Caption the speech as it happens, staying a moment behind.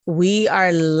We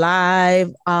are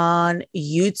live on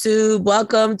YouTube.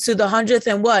 Welcome to the 100th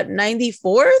and what,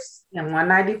 94th? And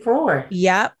 194.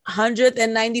 Yep,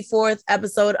 194th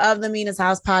episode of the Mina's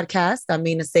House podcast. I'm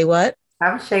Mina Say What?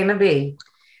 I'm Shayna B.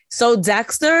 So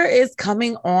Dexter is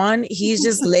coming on. He's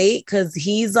just late because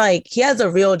he has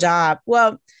a real job.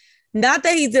 Well, not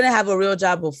that he didn't have a real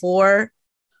job before,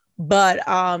 but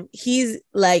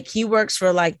he works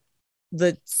for like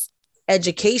the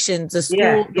education, the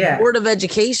school, the board of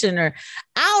education, or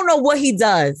I don't know what he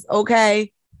does.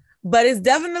 Okay. But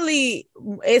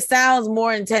it sounds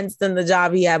more intense than the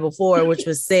job he had before, which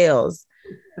was sales.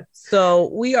 So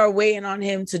we are waiting on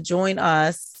him to join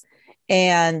us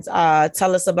and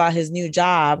tell us about his new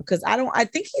job. Because I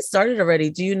think he started already.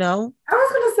 Do you know? I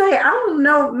was going to say, I don't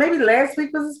know. Maybe last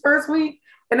week was his first week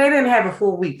and they didn't have a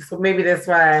full week. So maybe that's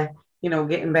why,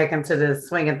 getting back into the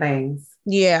swing of things.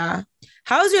 Yeah.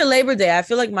 How was your Labor Day? I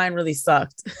feel like mine really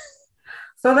sucked.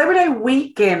 So Labor Day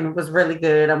weekend was really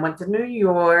good. I went to New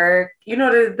York.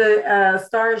 The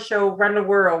Star Show Run the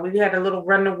World. We had a little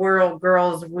Run the World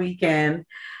girls weekend.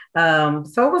 So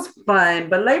it was fun.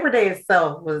 But Labor Day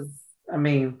itself was,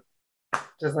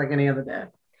 just like any other day.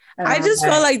 I just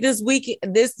felt like this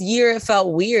year, it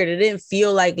felt weird. It didn't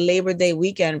feel like Labor Day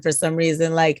weekend for some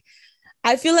reason. Like,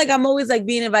 I feel like I'm always like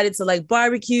being invited to like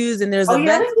barbecues and there's events.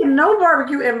 Yeah, I didn't get no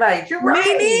barbecue invite. You're right.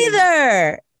 Me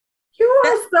neither. You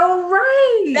are so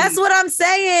right. That's what I'm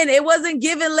saying. It wasn't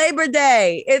given Labor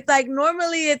Day. It's like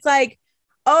normally it's like,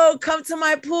 oh, come to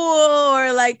my pool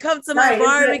or like come to my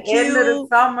barbecue. It's the end of the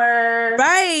summer.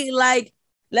 Right. Like,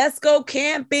 let's go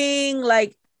camping.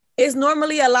 Like, it's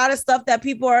normally a lot of stuff that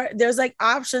there's like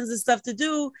options and stuff to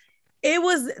do. There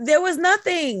was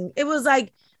nothing. It was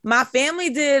like my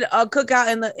family did a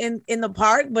cookout in the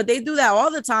park, but they do that all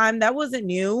the time. That wasn't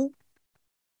new.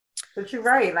 But you're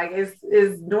right. Like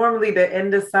it's normally the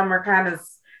end of summer kind of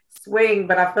swing,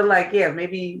 but I feel like,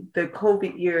 maybe the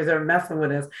COVID years are messing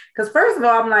with us. Because first of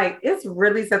all, I'm like, it's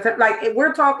really September. Like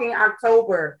we're talking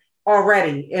October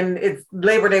already, and it's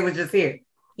Labor Day was just here.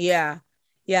 Yeah.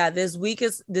 This week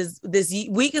is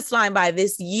flying by.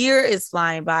 This year is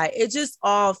flying by. It just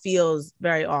all feels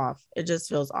very off. It just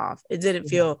feels off. It didn't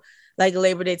feel like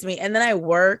Labor Day to me. And then I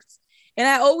worked, and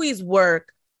I always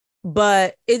work,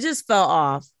 but it just fell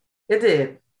off. It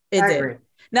did. It did. Agree.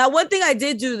 Now, one thing I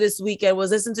did do this weekend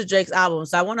was listen to Drake's album.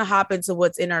 So I want to hop into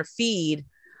what's in our feed,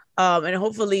 and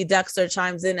hopefully Dexter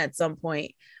chimes in at some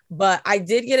point. But I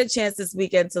did get a chance this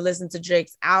weekend to listen to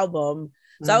Drake's album.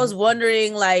 So I was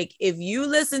wondering, like, if you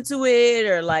listen to it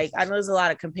or like, I know there's a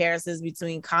lot of comparisons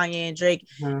between Kanye and Drake.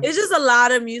 It's just a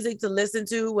lot of music to listen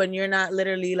to when you're not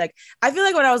literally like, I feel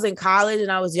like when I was in college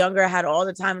and I was younger, I had all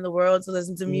the time in the world to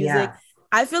listen to music. Yeah.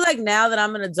 I feel like now that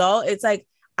I'm an adult, it's like,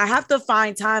 I have to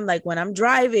find time, like when I'm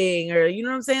driving or, you know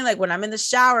what I'm saying? Like when I'm in the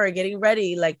shower, getting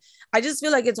ready, like, I just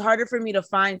feel like it's harder for me to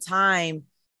find time,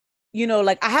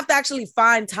 like I have to actually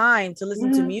find time to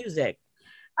listen to music.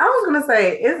 I was gonna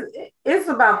say it's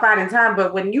about finding time,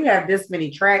 but when you have this many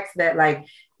tracks that like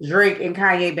Drake and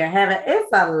Kanye been having,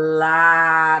 it's a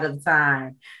lot of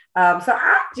time. So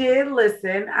I did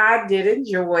listen. I did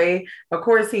enjoy. Of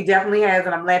course, he definitely has,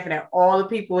 and I'm laughing at all the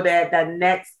people that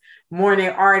next morning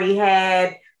already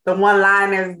had the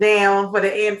one-liners down for the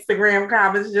Instagram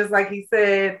comments, just like he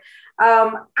said.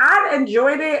 I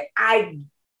enjoyed it. I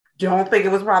don't think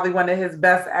it was probably one of his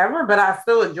best ever, but I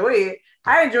still enjoy it.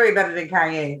 I enjoy it better than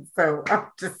Kanye. So I'm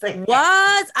just saying.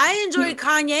 What? I enjoyed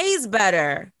Kanye's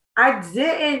better. I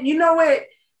didn't. You know what?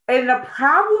 And the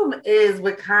problem is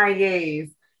with Kanye's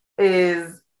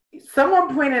is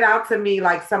someone pointed out to me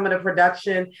like some of the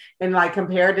production and like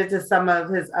compared it to some of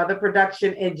his other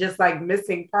production and just like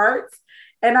missing parts.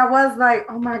 And I was like,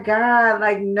 oh my God,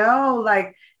 like, no,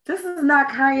 like this is not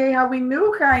Kanye how we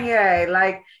knew Kanye.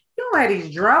 Like, you don't have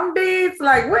these drum beats.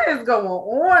 Like, what is going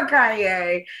on,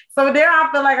 Kanye? So there I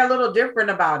feel like a little different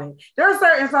about it. There are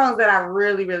certain songs that I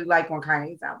really, really like on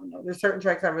Kanye's album. Though. There's certain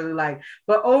tracks I really like.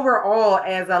 But overall,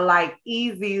 as a like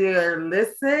easier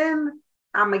listen,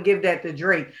 I'm going to give that to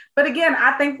Drake. But again,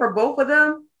 I think for both of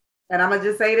them, and I'm going to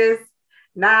just say this,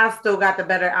 Nas still got the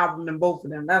better album than both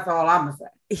of them. That's all I'm going to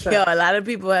say. So, yo, a lot of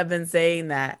people have been saying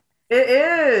that. It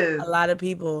is. A lot of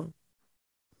people.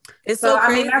 It's so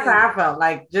crazy. I mean, that's how I felt.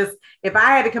 Like, just if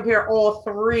I had to compare all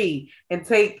three and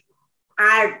take,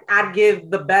 I'd give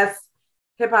the best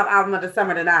hip hop album of the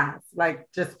summer to Nas.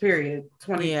 Like, just period.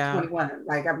 2021.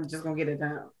 Like, I'm just gonna get it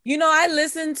down. I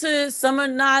listened to some of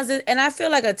Nas, and I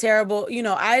feel like a terrible.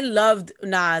 I loved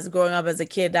Nas growing up as a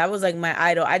kid. That was like my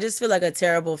idol. I just feel like a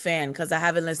terrible fan because I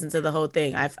haven't listened to the whole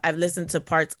thing. I've listened to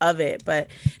parts of it, but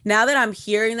now that I'm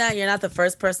hearing that, you're not the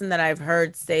first person that I've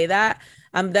heard say that.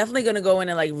 I'm definitely gonna go in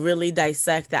and like really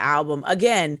dissect the album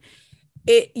again.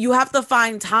 You have to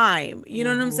find time, you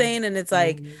know what I'm saying? And it's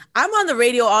like I'm on the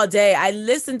radio all day. I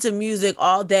listen to music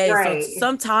all day. Right. So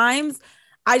sometimes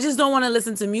I just don't want to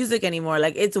listen to music anymore.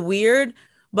 Like it's weird,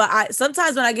 but I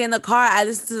sometimes when I get in the car, I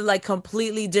listen to like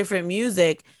completely different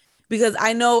music because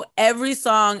I know every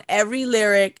song, every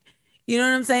lyric. You know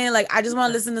what I'm saying? Like I just want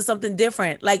to listen to something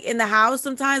different. Like in the house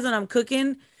sometimes when I'm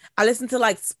cooking, I listen to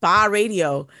like spa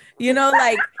radio. You know,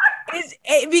 like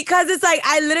because it's like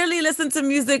I literally listen to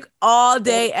music all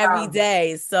day, every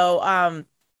day. So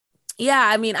yeah,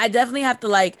 I mean, I definitely have to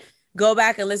like go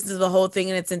back and listen to the whole thing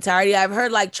in its entirety. I've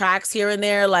heard like tracks here and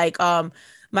there, like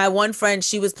my one friend,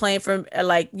 she was playing from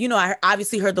like, you know, I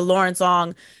obviously heard the Lauren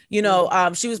song, you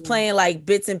know, she was playing like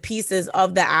bits and pieces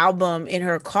of the album in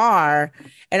her car.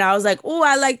 And I was like, oh,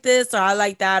 I like this or I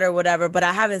like that or whatever. But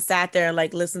I haven't sat there and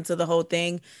like listened to the whole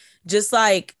thing. Just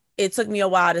like it took me a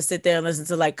while to sit there and listen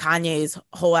to like Kanye's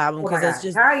whole album because it's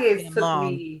just Kanye's took long.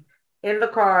 me in the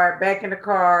car, back in the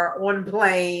car, on the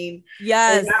plane.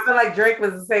 Yes. And I feel like Drake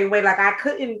was the same way. Like I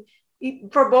couldn't,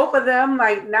 for both of them,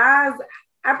 like Nas,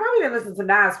 I probably didn't listen to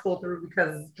Nas full through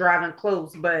because driving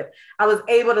close, but I was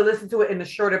able to listen to it in a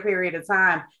shorter period of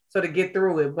time so to get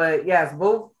through it. But yes,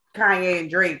 both Kanye and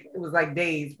Drake, it was like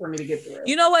days for me to get through it.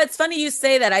 You know what? It's funny you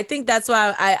say that. I think that's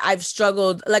why I've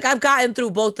struggled. Like I've gotten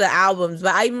through both the albums,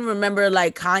 but I even remember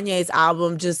like Kanye's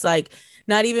album just like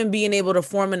not even being able to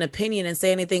form an opinion and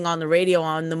say anything on the radio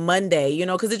on the Monday, you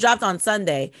know, because it dropped on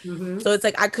Sunday. So it's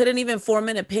like I couldn't even form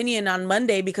an opinion on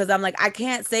Monday because I'm like, I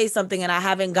can't say something and I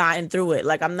haven't gotten through it.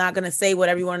 Like I'm not going to say what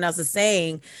everyone else is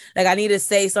saying. Like I need to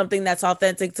say something that's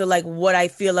authentic to like what I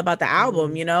feel about the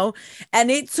album, you know? And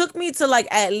it took me to like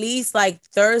at least like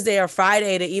Thursday or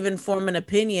Friday to even form an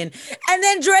opinion. And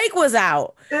then Drake was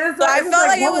out. So I felt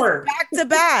like it was back to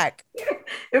back.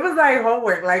 It was like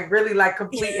homework, like really like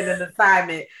completing an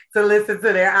assignment to listen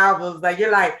to their albums. Like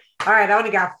you're like, all right, I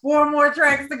only got 4 more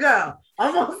tracks to go.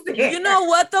 Almost there. You know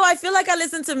what though? I feel like I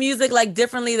listen to music like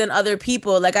differently than other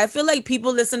people. Like I feel like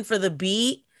people listen for the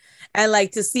beat and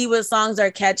like to see what songs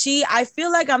are catchy. I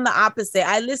feel like I'm the opposite.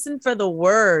 I listen for the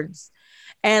words.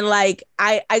 And like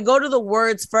I go to the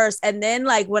words first, and then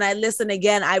like when I listen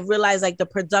again, I realize like the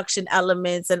production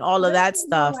elements and all of that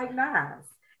stuff. Like Nas.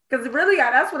 Because really,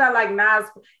 that's what I like Nas.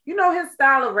 You know, his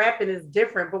style of rapping is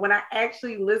different, but when I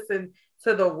actually listen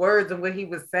to the words and what he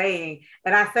was saying,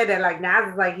 and I said that like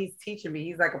Nas is like he's teaching me.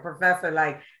 He's like a professor.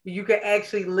 Like you can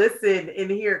actually listen and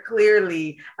hear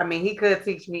clearly. I mean, he could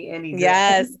teach me any day.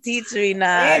 Yes, teach me Nas.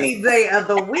 Any day of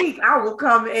the week, I will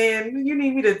come in. You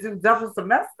need me to do double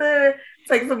semester,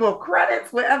 take some more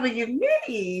credits, whatever you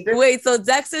need. Wait, so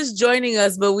Dex is joining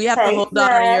us, but we have to hold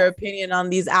on to your opinion on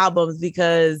these albums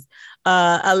because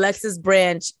Alexis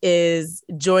Branch is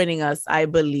joining us, I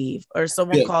believe, or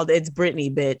someone called It's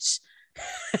Britney, bitch.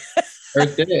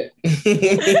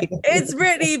 It's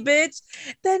Britney, bitch.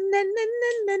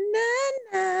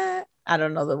 I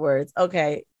don't know the words.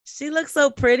 Okay, she looks so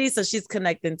pretty, so she's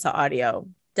connecting to audio.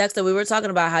 Dexter, we were talking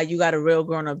about how you got a real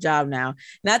grown-up job now.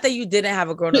 Not that you didn't have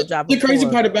a grown-up job before. The crazy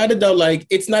part about it, though, like,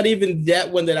 it's not even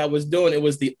that one that I was doing. It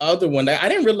was the other one. I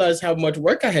didn't realize how much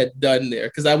work I had done there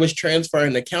because I was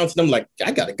transferring accounts, and I'm like,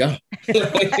 I gotta go.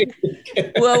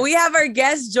 Well, we have our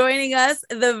guest joining us,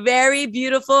 the very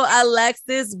beautiful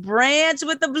Alexis Branch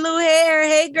with the blue hair.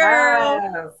 Hey, girl.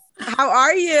 Yes. How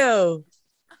are you?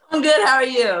 I'm good. How are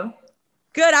you?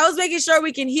 Good. I was making sure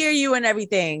we can hear you and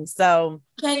everything. So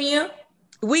can you?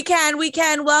 We can.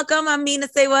 Welcome. I'm Mina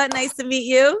Say What. Nice to meet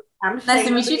you. Nice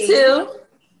to meet you too.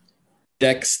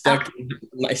 Dex,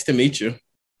 nice to meet you.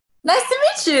 Nice to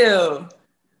meet you.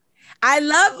 I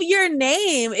love your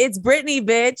name. It's Britney,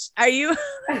 bitch. Are you?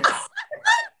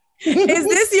 Is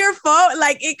this your phone?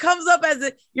 Like it comes up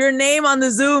as your name on the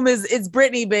Zoom is it's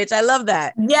Britney, bitch. I love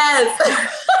that. Yes.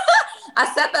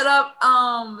 I set that up.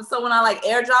 So when I like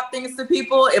airdrop things to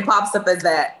people, it pops up as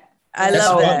that. I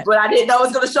love that. But I didn't know it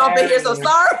was going to show up in here, so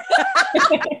sorry.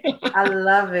 I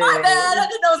love it. My bad. I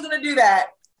didn't know it was going to do that.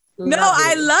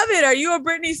 I love it. Are you a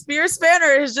Britney Spears fan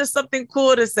or is it just something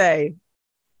cool to say?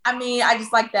 I mean, I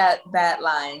just like that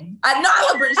line. I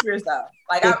love Britney Spears though.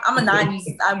 Like I'm a 90s,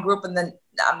 I'm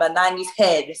a 90s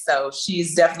head. So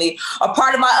she's definitely a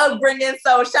part of my upbringing.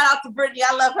 So shout out to Britney.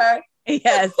 I love her.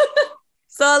 Yes.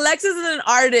 So Alexis is an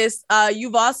artist.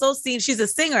 You've also seen, she's a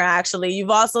singer, actually.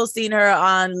 You've also seen her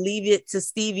on Leave It to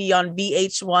Stevie on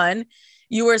VH1.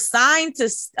 You were signed to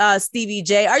Stevie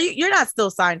J. You're not still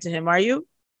signed to him, are you?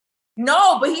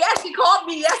 No, but he actually called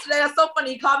me yesterday. That's so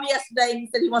funny. He called me yesterday and he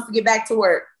said he wants to get back to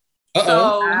work. Uh-oh.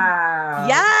 So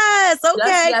yes,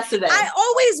 okay. Yesterday. I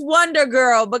always wonder,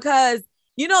 girl, because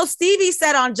Stevie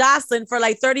sat on Jocelyn for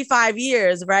like 35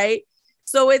 years, right?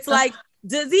 So it's like,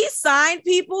 does he sign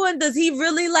people and does he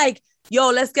really like, yo,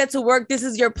 let's get to work. This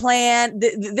is your plan.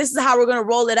 This is how we're going to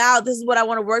roll it out. This is what I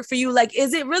want to work for you. Like,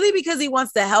 is it really because he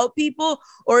wants to help people,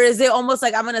 or is it almost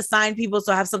like I'm going to sign people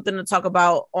so I have something to talk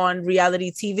about on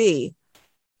reality TV?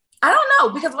 I don't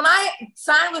know, because when I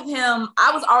signed with him,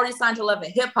 I was already signed to Love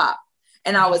and Hip Hop,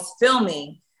 and I was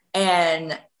filming,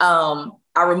 and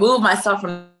I removed myself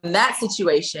from that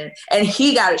situation, and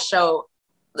he got a show,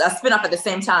 a spinoff at the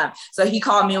same time. So he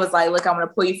called me and was like, look, I'm going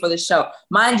to pull you for the show.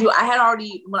 Mind you, I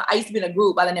used to be in a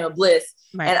group by the name of Bliss,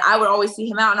 right. And I would always see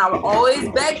him out, and I would always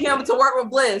beg him to work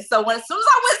with Bliss. So as soon as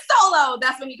I went solo,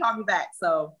 that's when he called me back.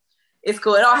 So it's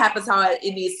cool. It all happens how it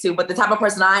needs to. But the type of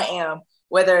person I am,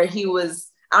 whether he was,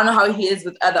 I don't know how he is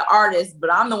with other artists, but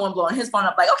I'm the one blowing his phone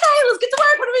up like, okay, let's get to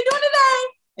work. What are we doing today?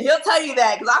 And he'll tell you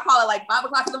that, because I call it like 5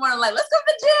 o'clock in the morning, like, let's go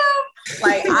to the gym.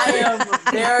 Like, I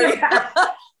am very,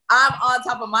 I'm on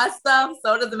top of my stuff.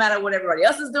 So it doesn't matter what everybody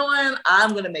else is doing.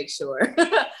 I'm going to make sure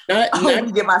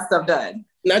I get my stuff done.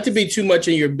 Not to be too much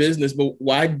in your business, but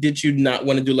why did you not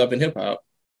want to do Love and Hip Hop?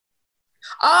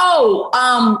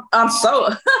 I'm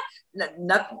so...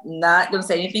 not gonna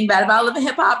say anything bad about Love and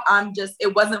Hip Hop.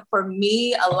 It wasn't for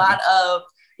me. A lot of,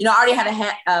 I already had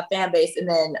a fan base, and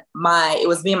then it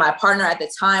was me and my partner at the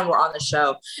time were on the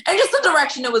show, and just the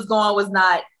direction it was going was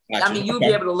not. Gotcha. I mean, you would be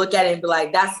able to look at it and be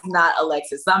like, that's not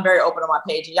Alexis. So I'm very open on my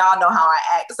page, and y'all know how I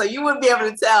act. So you wouldn't be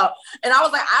able to tell. And I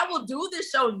was like, I will do this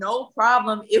show, no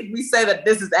problem, if we say that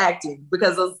this is acting,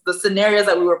 because the scenarios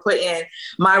that we were put in,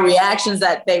 my reactions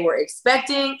that they were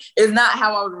expecting is not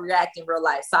how I would react in real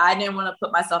life. So I didn't want to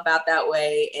put myself out that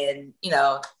way. And,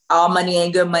 all money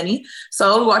ain't good money.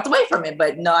 So we walked away from it.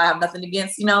 But no, I have nothing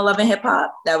against, Love and Hip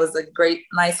Hop. That was a great,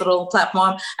 nice little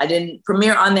platform. I didn't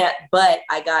premiere on that, but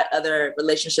I got other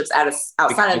relationships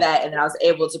outside of that. And then I was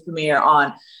able to premiere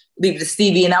on Leave It to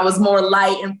Stevie. And that was more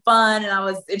light and fun. And I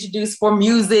was introduced for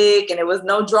music, and it was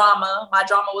no drama. My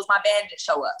drama was my band didn't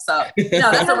show up. So,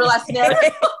 that's a real life scenario.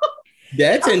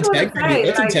 That's integrity.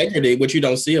 That's integrity, which you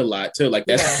don't see a lot too. Like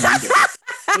that's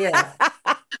yeah.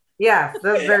 Yes,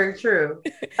 that's very true.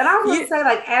 And I was going to say,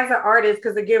 like, as an artist,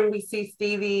 because again, we see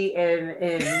Stevie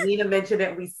and Nina mentioned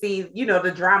it, we see,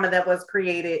 the drama that was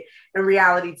created in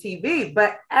reality TV.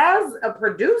 But as a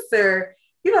producer,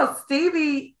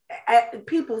 Stevie,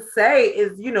 people say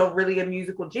is, really a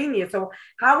musical genius. So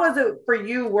how was it for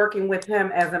you working with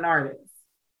him as an artist?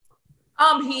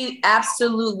 He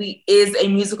absolutely is a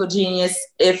musical genius.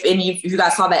 If you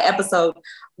guys saw that episode,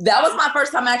 that was my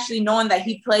first time actually knowing that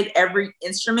he played every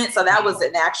instrument. So that was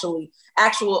an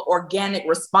actual organic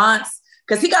response,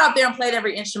 because he got up there and played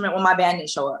every instrument when my band didn't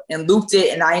show up, and looped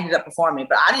it, and I ended up performing.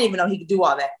 But I didn't even know he could do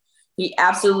all that. He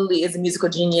absolutely is a musical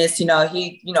genius. He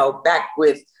back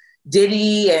with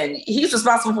Diddy, and he's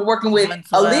responsible for working with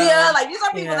Aaliyah. Like, these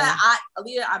are people that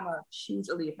Aaliyah, I'm a huge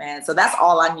Aaliyah fan. So that's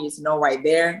all I needed to know right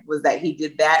there, was that he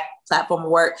did that platform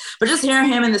work. But just hearing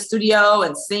him in the studio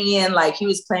and singing, like, he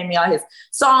was playing me all his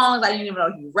songs. I didn't even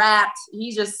know he rapped.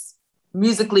 He's just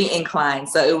musically inclined.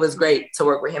 So it was great to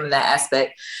work with him in that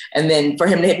aspect. And then for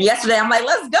him to hit me yesterday, I'm like,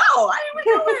 let's go. I didn't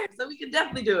even know it. So we can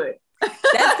definitely do it.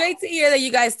 That's great to hear that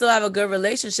you guys still have a good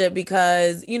relationship,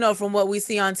 because, from what we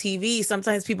see on TV,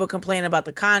 sometimes people complain about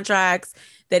the contracts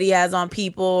that he has on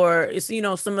people, or,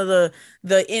 some of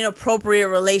the inappropriate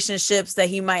relationships that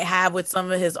he might have with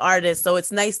some of his artists. So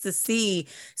it's nice to see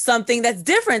something that's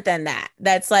different than that.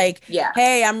 That's like,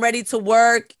 hey, I'm ready to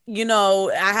work.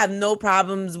 I have no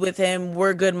problems with him.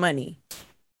 We're good money.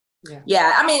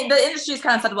 Yeah. I mean, the industry is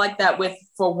kind of something like that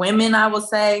for women, I will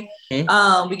say.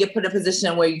 Mm-hmm. We get put in a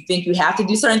position where you think you have to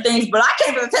do certain things, but I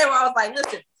came to the table, I was like,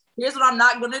 listen, here's what I'm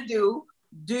not going to do.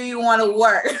 Do you want to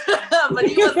work? But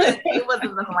he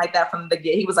wasn't nothing like that from the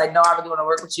get. He was like, no, I really want to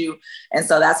work with you. And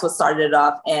so that's what started it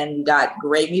off, and we got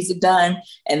great music done.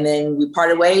 And then we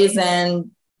parted ways,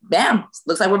 and bam,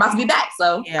 looks like we're about to be back.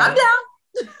 So I'm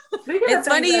down. It's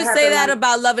funny you say that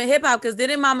about Love and Hip Hop, because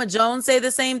didn't Mama Jones say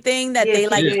the same thing, that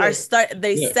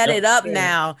they set it up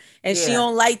now, and she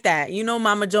don't like that.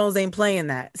 Mama Jones ain't playing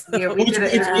that. So. Yeah, we did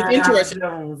it's interesting.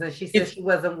 Jones, and she said she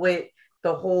wasn't with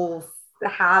the whole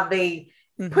how they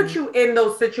put you in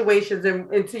those situations,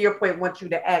 and to your point, want you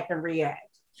to act and react.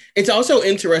 It's also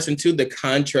interesting too, the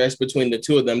contrast between the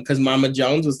two of them, because Mama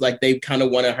Jones was like, they kind of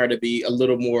wanted her to be a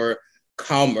little more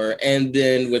calmer, and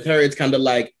then with her, it's kind of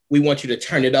like, we want you to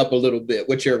turn it up a little bit.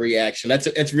 What's your reaction?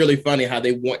 It's really funny how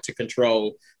they want to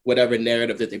control whatever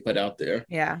narrative that they put out there.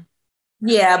 Yeah.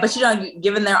 Yeah, but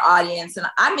given their audience, and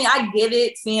I mean, I get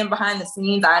it, seeing behind the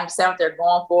scenes, I understand what they're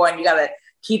going for, and you got to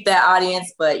keep that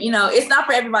audience. But, you know, it's not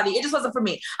for everybody. It just wasn't for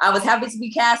me. I was happy to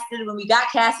be casted. When we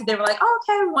got casted, they were like, oh,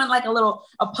 okay, we want like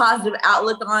a positive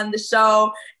outlook on the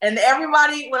show. And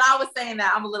everybody, when I was saying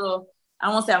that, I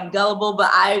won't say I'm gullible,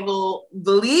 but I will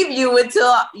believe you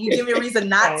until you give me a reason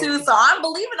not to. So I'm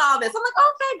believing all this. I'm like,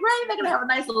 okay, great. They're going to have a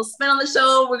nice little spin on the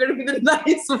show. We're going to be the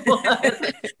nice one.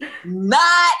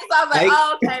 Not. So I was like,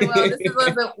 oh, okay, well, this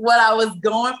wasn't what I was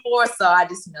going for. So I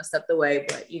just, stepped away.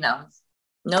 But,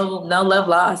 no love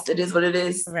lost. It is what it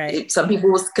is. Right. Some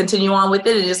people will continue on with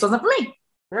it. It just wasn't for me.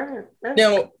 Right.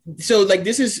 Now, so like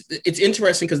it's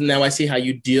interesting because now I see how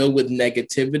you deal with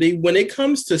negativity when it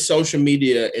comes to social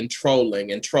media and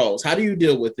trolling and trolls. How do you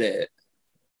deal with it?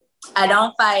 I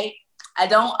don't fight. I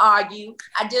don't argue.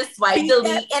 I just swipe delete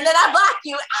and then I block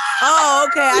you. Oh,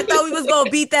 okay. I thought we was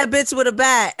gonna beat that bitch with a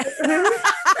bat.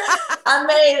 I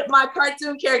made my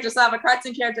cartoon character. So I have a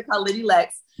cartoon character called Liddy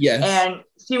Lex. Yes. And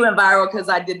she went viral because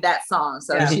I did that song.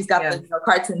 So she's got the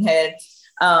cartoon head.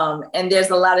 And there's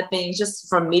a lot of things just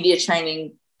from media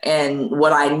training and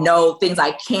what I know, things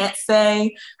I can't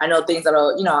say. I know things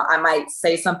that'll, I might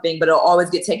say something, but it'll always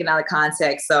get taken out of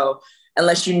context. So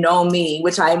unless you know me,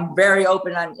 which I'm very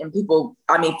open on, and people,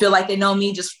 feel like they know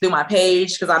me just through my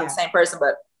page because I'm the same person,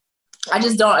 but I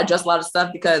just don't address a lot of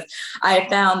stuff because I have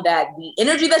found that the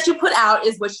energy that you put out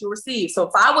is what you receive. So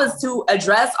if I was to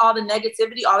address all the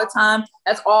negativity all the time,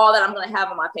 that's all that I'm going to have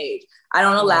on my page. I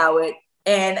don't allow it.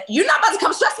 And you're not about to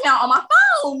come stress me out on my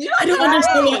phone. I don't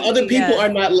understand why other people are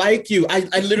not like you.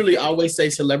 I literally always say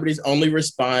celebrities only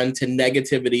respond to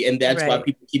negativity, and that's why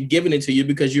people keep giving it to you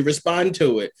because you respond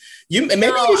to it. You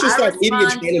should start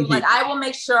idiot training people. I will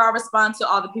make sure I respond to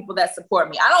all the people that support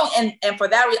me. I don't, and for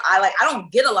that reason, I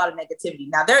don't get a lot of negativity.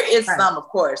 Now there is some, of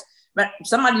course. But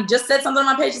somebody just said something on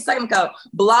my page a second ago.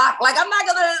 Block. Like, I'm not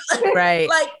gonna. Right.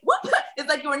 Like, what? It's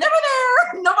like you were never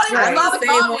there. Nobody saw the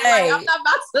comment. Like, I'm not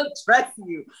about to trust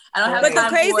you. I don't have time. But the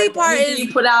crazy part is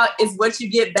you put out is what you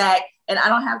get back, and I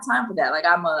don't have time for that. Like,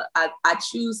 I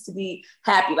choose to be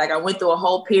happy. Like, I went through a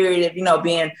whole period of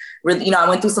being really, I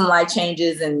went through some life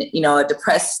changes and a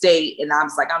depressed state, and I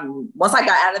was like, once I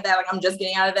got out of that, like I'm just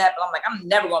getting out of that, but I'm like, I'm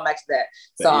never going back to that.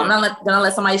 So I'm not gonna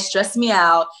let somebody stress me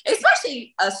out,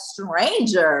 especially a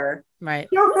stranger. Right.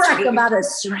 You're talking about a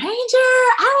stranger?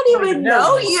 I don't even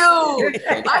know you.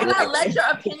 I'm not let your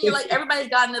opinion, like everybody's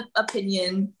got an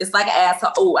opinion. It's like an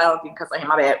asshole. Oh, I don't think cuss on here,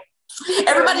 my bad.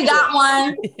 Everybody got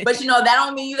one, but that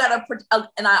don't mean you gotta,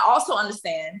 and I also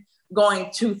understand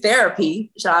going to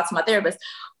therapy, shout out to my therapist,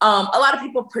 a lot of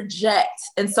people project.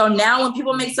 And so now when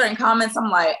people make certain comments, I'm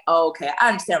like, oh, okay, I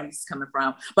understand where this is coming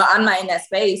from, but I'm not in that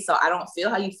space. So I don't feel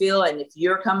how you feel. And if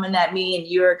you're coming at me and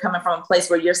you're coming from a place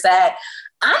where you're sad,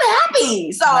 I'm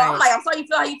happy. So I'm like, I'm sorry you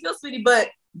feel how you feel, sweetie, but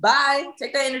bye.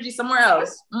 Take that energy somewhere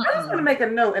else. I just want to make a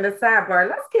note in a sidebar.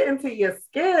 Let's get into your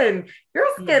skin. Your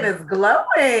skin is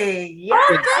glowing.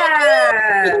 Yes.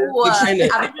 I've been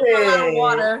drinking a lot of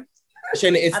water.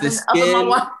 Shana, it's the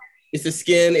skin. It's the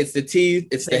skin, it's the teeth,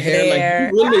 it's the hair.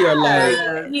 Like, you really are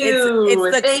like...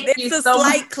 It's the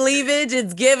slight cleavage.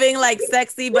 It's giving like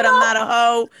sexy, but I'm not a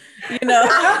hoe.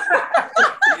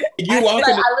 You walk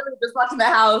in. I literally just walked in the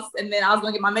house, and then I was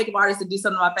going to get my makeup artist to do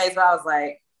something to my face, but I was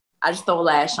like, I just throw a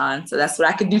lash on. So that's what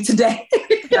I could do today.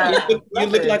 You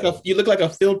look like a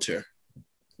filter.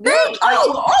 Thank you.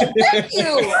 Oh, thank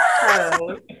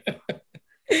you.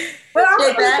 But I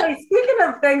was going to say, speaking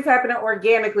of things happening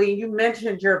organically, you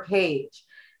mentioned your page.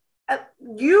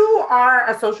 You are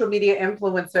a social media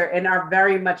influencer and are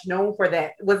very much known for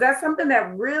that. Was that something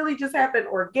that really just happened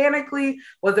organically?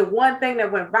 Was it one thing that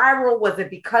went viral? Was it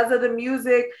because of the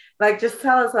music? Like, just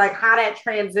tell us like how that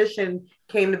transition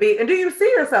came to be. And do you see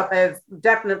yourself as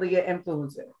definitely an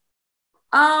influencer?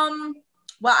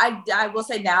 Well, I will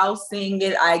say now, seeing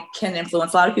it, I can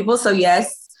influence a lot of people. So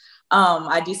yes.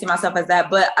 I do see myself as that,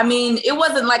 but it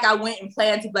wasn't like I went and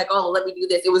planned to be like, oh, let me do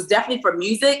this. It was definitely for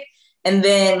music. And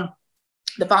then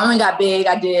the following got big.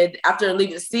 I did after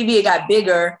leaving Stevie, it got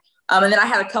bigger. And then I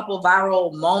had a couple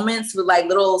viral moments with like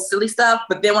little silly stuff.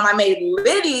 But then when I made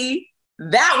Liddy,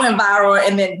 that went viral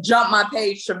and then jumped my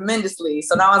page tremendously.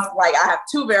 So now it's like, I have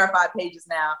 2 verified pages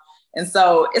now. And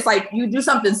so it's like, you do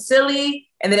something silly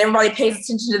and then everybody pays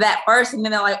attention to that first. And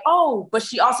then they're like, oh, but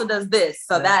she also does this.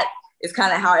 So that is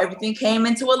kind of how everything came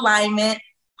into alignment,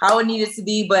 how it needed to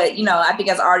be. But, I think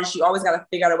as artists, you always got to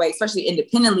figure out a way, especially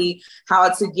independently, how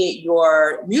to get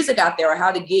your music out there or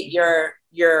how to get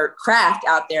your craft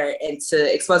out there and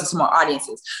to expose it to more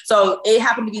audiences. So it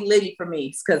happened to be Liddy for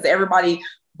me because everybody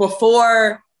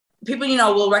before people,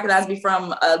 will recognize me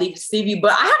from Leave Stevie,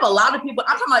 but I have a lot of people,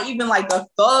 I'm talking about even like the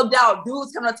thugged out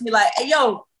dudes coming up to me like, hey,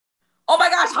 yo, oh my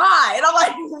gosh, hi. And I'm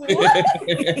like, what?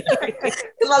 Because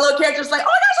my little character's like, oh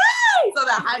my gosh, hi. So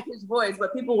that high pitched voice,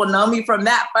 but people will know me from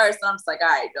that first. And I'm just like, all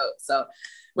right, dope. So,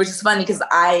 which is funny because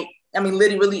I mean,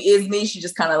 Liddy really is me. She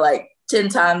just kind of like 10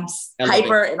 times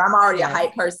hyper, and I'm already a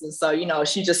hype person. So, you know,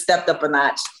 she just stepped up a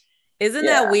notch. Isn't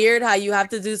that weird how you have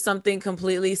to do something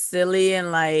completely silly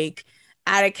and like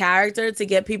add a character to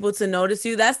get people to notice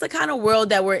you? That's the kind of world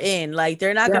that we're in. Like,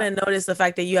 they're not going to notice the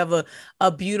fact that you have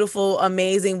a beautiful,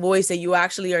 amazing voice, that you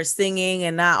actually are singing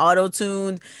and not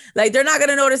auto-tuned. Like, they're not going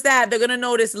to notice that. They're going to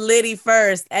notice Liddy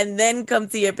first and then come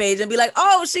to your page and be like,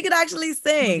 oh, she could actually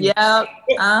sing. Yep.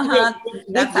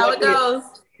 That's how it goes.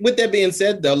 With that being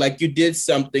said, though, like, you did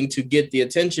something to get the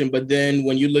attention, but then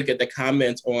when you look at the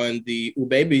comments on the Ooh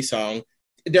Baby song,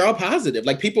 they're all positive.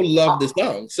 Like, people love the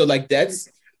song. So, like, it's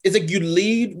like you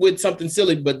lead with something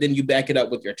silly, but then you back it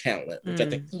up with your talent, which I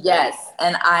think. Yes,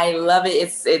 and I love it.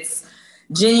 It's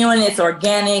genuine, it's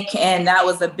organic, and that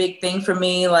was a big thing for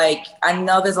me. Like, I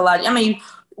know there's a lot,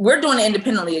 we're doing it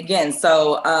independently again.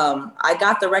 So I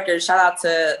got the record. Shout out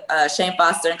to Shane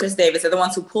Foster and Chris Davis. They're the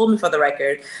ones who pulled me for the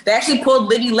record. They actually pulled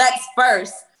Liddy Lex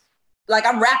first. Like,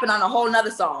 I'm rapping on a whole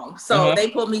nother song. So they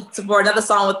pulled me for another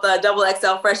song with the Double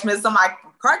XL Freshmen. So my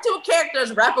cartoon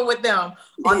characters rapping with them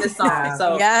on this song.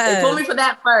 So they pulled me for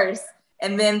that first.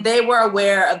 And then they were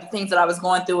aware of the things that I was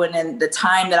going through. And then the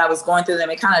time that I was going through them,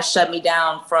 it kind of shut me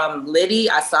down from Liddy.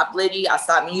 I stopped Liddy. I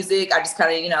stopped music. I just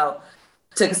kind of,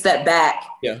 took a step back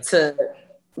to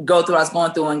go through what I was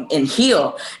going through and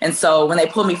heal. And so when they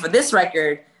pulled me for this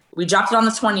record, we dropped it on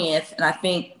the 20th. And I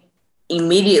think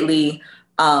immediately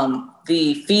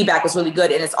the feedback was really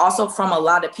good. And it's also from a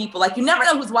lot of people. Like, you never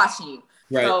know who's watching you.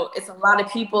 Right. So it's a lot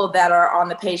of people that are on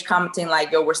the page commenting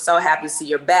like, yo, we're so happy to see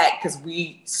you're back because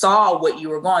we saw what you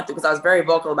were going through, because I was very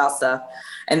vocal about stuff.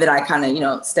 And then I kind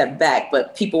of, stepped back.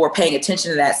 But people were paying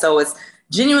attention to that. So it's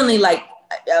genuinely like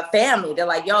a family. They're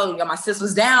like, yo, my sis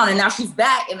was down and now she's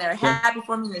back, and they're happy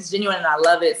for me, and it's genuine, and I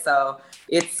love it. So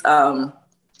it's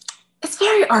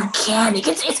very organic.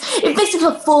 It makes me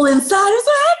feel full inside. I'm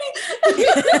so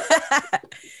happy.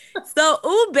 So,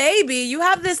 Ooh Baby, you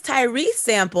have this Tyrese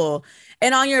sample,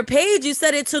 and on your page you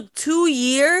said it took 2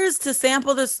 years to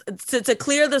sample this to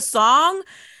clear the song.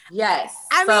 Yes.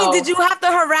 I mean, did you have to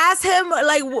harass him?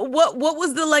 Like, what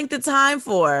was the length of time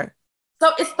for?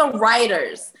 So it's the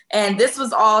writers, and this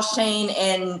was all Shane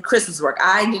and Chris's work.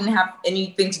 I didn't have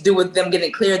anything to do with them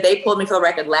getting cleared. They pulled me for the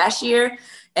record last year,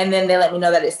 and then they let me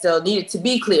know that it still needed to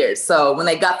be cleared. So when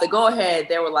they got the go ahead,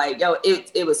 they were like, yo,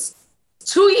 it was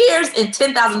 2 years and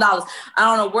 $10,000. I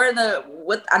don't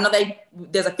know I know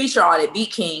there's a feature on it,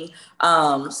 Beat King.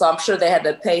 So I'm sure they had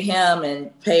to pay him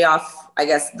and pay off, I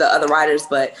guess, the other writers,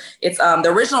 but it's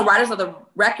the original writers of the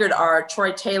record are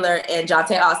Troy Taylor and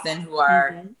Jonte Austin, who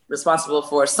are responsible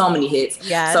for so many hits.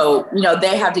 Yeah. So,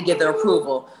 they have to give their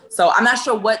approval. So I'm not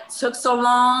sure what took so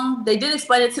long. They did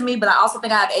explain it to me, but I also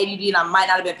think I have ADD and I might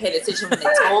not have been paying attention when they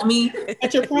told me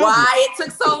why it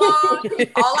took so long.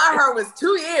 All I heard was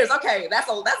 2 years. Okay, that's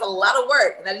a lot of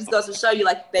work. And that just goes to show you,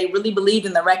 like, they really believed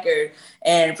in the record,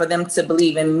 and for them to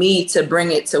believe in me to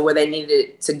bring it to where they needed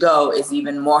it to go is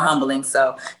even more humbling.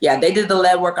 So yeah, they did the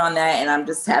lead work on that, and I'm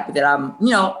just happy that I'm,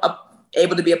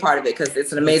 able to be a part of it, because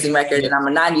it's an amazing record, and I'm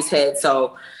a 90s head.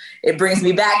 So it brings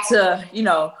me back to,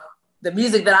 the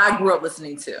music that I grew up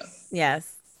listening to.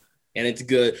 Yes. And it's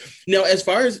good. Now, as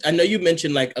far as, I know you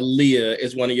mentioned like Aaliyah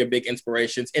is one of your big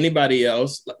inspirations. Anybody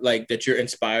else like that you're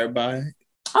inspired by?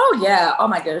 Oh yeah. Oh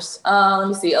my gosh. Let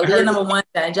me see. Aaliyah number 1,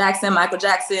 Janet Jackson, Michael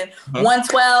Jackson,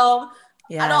 112.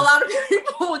 Yeah. I know a lot of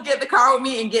people would get in the car with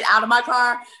me and get out of my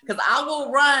car, because I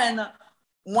will run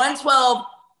 112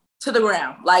 to the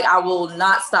ground. Like, I will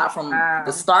not stop from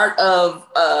the start of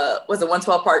was it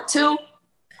 112 Part 2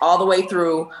 all the way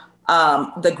through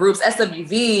the groups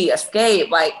SWV,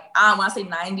 Escape. Like, when I say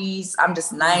 90s, I'm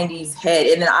just 90s head.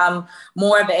 And then I'm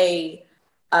more of a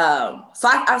so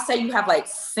I say you have like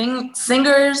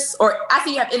singers, or I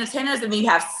say you have entertainers, and then you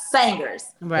have singers.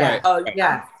 Right. Oh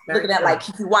yeah. Looking at like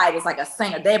Kiki White is like a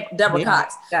singer, Deborah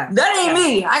Cox. Yeah. That ain't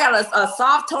me. I got a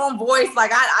soft tone voice.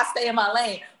 Like, I stay in my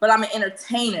lane, but I'm an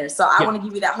entertainer. So I want to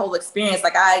give you that whole experience.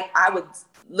 Like, I would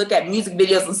look at music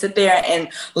videos and sit there and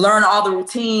learn all the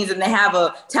routines, and they have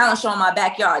a talent show in my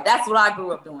backyard. That's what I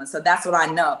grew up doing. So that's what I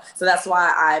know. So that's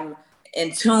why I'm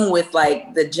in tune with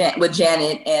like with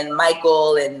Janet and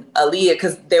Michael and Aaliyah,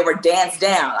 because they were dance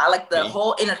down. I like the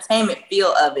whole entertainment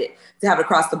feel of it, to have it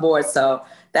across the board. So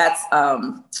that's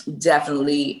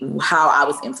definitely how I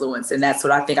was influenced, and that's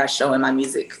what I think I show in my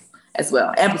music as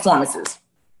well, and performances.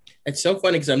 It's so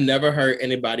funny because I've never heard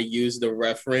anybody use the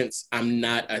reference. I'm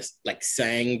not a like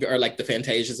sang or like the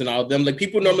Fantasias and all of them. Like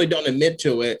people normally don't admit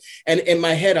to it. And in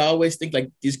my head, I always think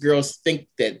like these girls think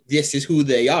that this is who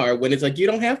they are when it's like, you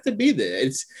don't have to be there.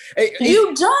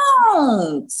 You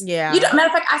don't. Yeah. Matter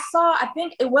of fact, I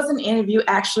think it was an interview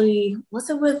actually.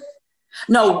 Was it with?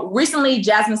 No, recently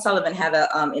Jasmine Sullivan had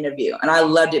an interview and I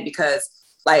loved it because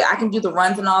like I can do the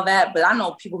runs and all that, but I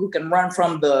know people who can run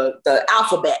from the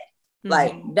alphabet.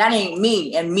 Like that ain't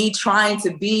me. And me trying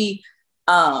to be,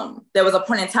 there was a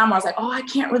point in time where I was like, oh,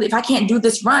 if I can't do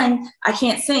this run, I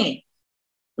can't sing.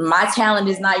 My talent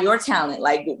is not your talent.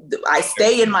 Like I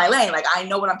stay in my lane. Like I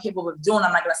know what I'm capable of doing.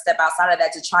 I'm not going to step outside of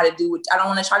that to try to do what I don't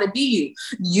want to try to be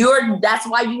you. That's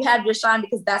why you have your shine,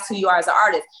 because that's who you are as an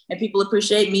artist. And people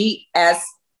appreciate me as,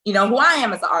 who I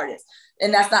am as an artist.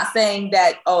 And that's not saying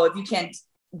that, oh, if you can't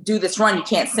do this run, you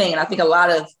can't sing. And I think a lot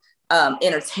of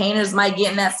entertainers might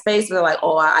get in that space where they're like,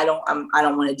 oh, I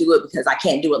don't want to do it because I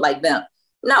can't do it like them.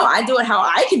 No, I do it how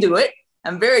I can do it.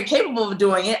 I'm very capable of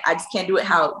doing it. I just can't do it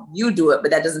how you do it,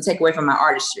 but that doesn't take away from my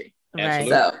artistry. Right.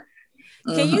 So,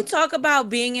 can you talk about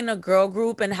being in a girl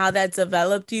group and how that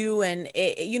developed you? And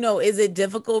is it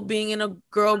difficult being in a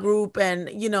girl group?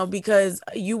 And because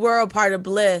you were a part of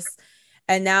Bliss,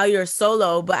 and now you're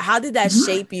solo. But how did that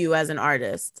shape you as an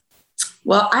artist?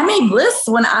 Well, I made Bliss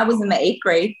when I was in the 8th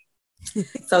grade.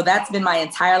 So that's been my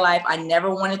entire life. I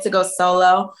never wanted to go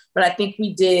solo, but I think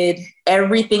we did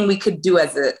everything we could do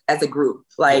as a group.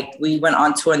 Like we went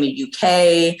on tour in the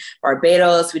UK,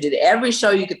 Barbados. We did every show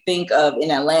you could think of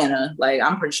in Atlanta. Like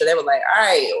I'm pretty sure they were like, all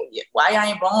right, why y'all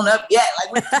ain't blown up yet?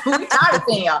 Like we tired of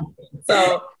seeing y'all.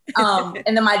 So,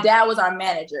 and then my dad was our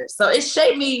manager. So it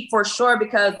shaped me for sure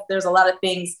because there's a lot of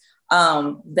things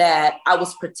that I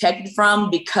was protected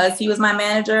from because he was my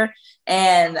manager.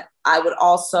 And I would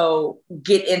also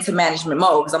get into management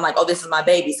mode because I'm like, oh, this is my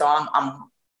baby. So I'm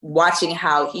watching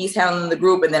how he's handling the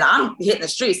group. And then I'm hitting the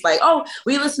streets like, oh,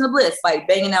 we listen to Bliss, like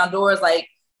banging down doors, like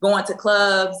going to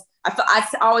clubs. I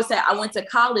always say I went to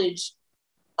college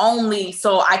only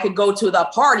so I could go to the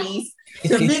parties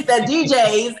to meet the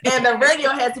DJs and the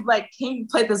radio heads to be like, can you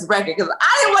play this record? Because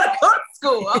I didn't want to go to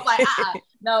school. I'm like,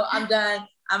 no, I'm done.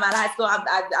 I'm out of high school. I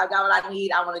got what I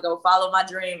need. I want to go follow my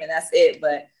dream, and that's it.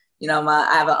 But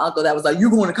I have an uncle that was like, "You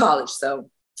going to college?" So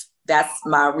that's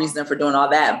my reason for doing all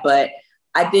that. But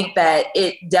I think that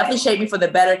it definitely shaped me for the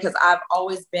better because I've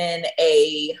always been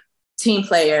a team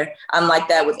player. I'm like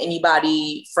that with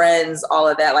anybody, friends, all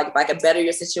of that. Like if I could better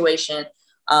your situation,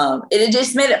 it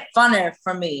just made it funner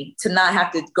for me to not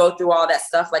have to go through all that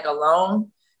stuff like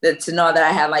alone. To know that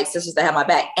I had like sisters that had my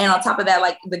back. And on top of that,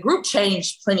 like the group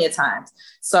changed plenty of times.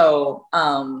 So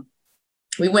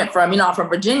we went from, I'm from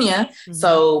Virginia. Mm-hmm.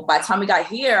 So by the time we got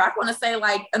here, I want to say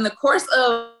like in the course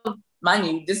of, mind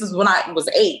you, this is when I was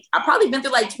 8. I've probably been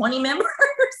through like 20 members.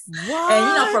 What?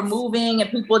 And, for moving and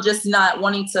people just not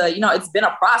wanting to, it's been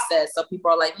a process. So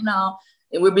people are like,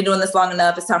 we've been doing this long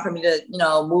enough. It's time for me to,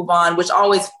 move on, which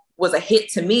always was a hit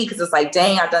to me because it's like,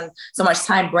 dang, I've done so much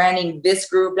time branding this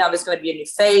group. Now there's going to be a new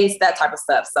face, that type of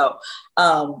stuff. So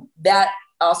that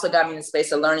also got me in the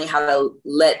space of learning how to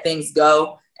let things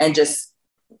go and just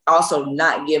also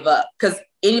not give up. Because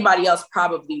anybody else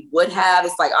probably would have.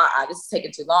 It's like, this is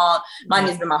taking too long. Mine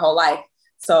has been my whole life.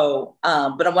 So,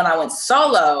 but when I went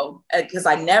solo, because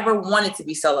I never wanted to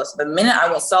be solo. So the minute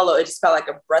I went solo, it just felt like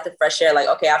a breath of fresh air. Like,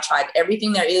 okay, I've tried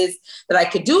everything there is that I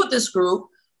could do with this group.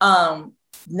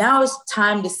 Now it's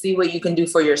time to see what you can do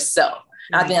for yourself.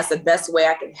 And I think that's the best way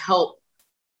I can help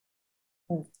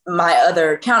my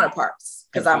other counterparts.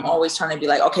 Because I'm always trying to be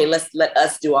like, okay, let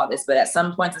us do all this. But at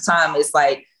some point in time, it's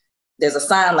like, there's a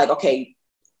sign like, okay,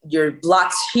 you're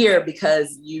blocked here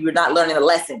because you're not learning the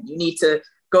lesson. You need to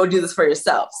go do this for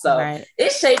yourself. So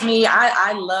It shaped me.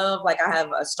 I love, like, I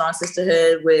have a strong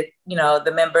sisterhood with,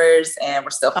 the members, and we're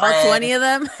still friends. All 20 of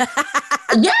them?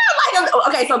 Yeah.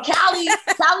 Okay, so Callie's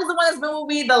the one that's been with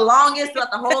me the longest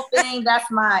throughout the whole thing. That's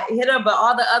my hitter, but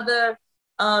all the other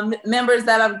members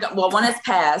that I've got, one has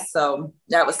passed, so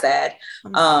that was sad.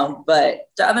 But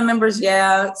the other members,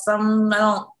 some I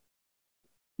don't.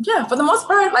 Yeah, for the most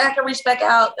part, like I can reach back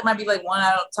out. There might be like one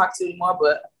I don't talk to anymore,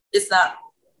 but it's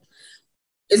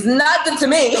nothing to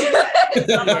me.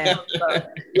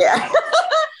 Yeah.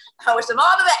 I wish them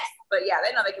all the best. But yeah,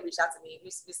 they know they can reach out to me. We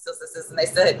still sisters, and they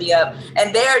still hit me up.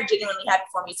 And they're genuinely happy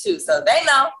for me too. So they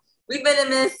know we've been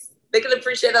in this. They can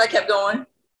appreciate that I kept going.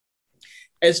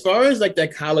 As far as like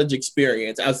that college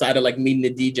experience, outside of like meeting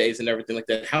the DJs and everything like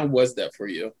that, how was that for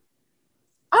you?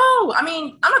 Oh, I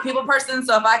mean, I'm a people person.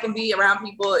 So if I can be around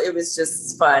people, it was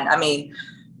just fun. I mean,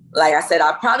 like I said,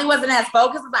 I probably wasn't as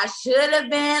focused as I should have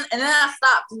been. And then I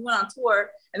stopped and went on tour.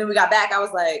 And then we got back. I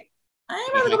was like, I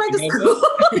ain't about to go back to school.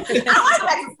 I want to go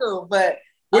back to school. But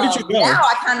where did you go? Now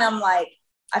I kind of am like,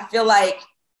 I feel like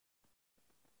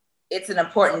it's an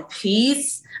important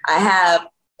piece. I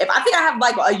think I have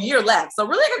like a year left. So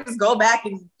really I can just go back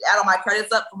and add all my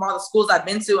credits up from all the schools I've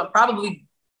been to and probably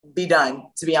be done,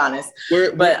 to be honest.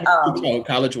 Where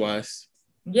college-wise?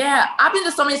 Yeah, I've been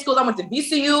to so many schools. I went to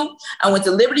VCU. I went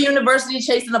to Liberty University,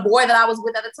 chasing a boy that I was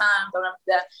with at the time. Don't remember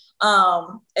that.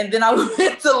 And then I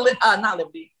went to not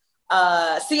Liberty,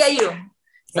 CAU.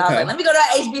 So I was like, let me go to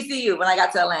HBCU when I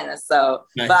got to Atlanta. So,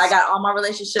 nice. But I got all my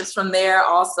relationships from there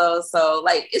also. So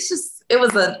like, it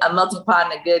was a melting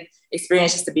pot and a good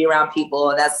experience just to be around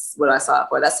people. And that's what I saw it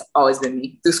for. That's always been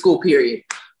me through school period.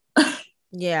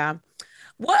 Yeah.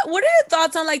 What are your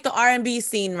thoughts on like the R&B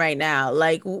scene right now?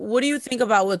 Like, what do you think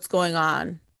about what's going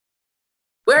on?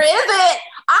 Where is it?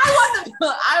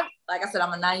 Like I said,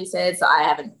 I'm a 90s head, so I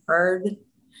haven't heard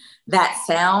that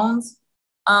sound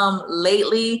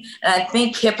lately. And I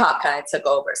think hip hop kind of took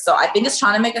over. So I think it's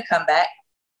trying to make a comeback.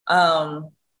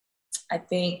 I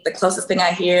think the closest thing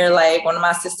I hear, like one of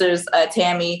my sisters,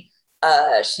 Tammy,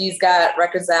 she's got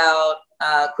records out.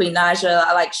 Queen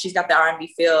Naja, she's got the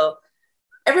R&B feel.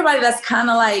 Everybody that's kind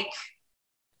of like,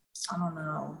 I don't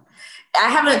know. I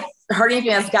haven't heard anything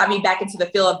that's got me back into the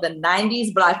feel of the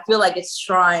 90s, but I feel like it's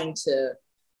trying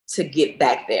to get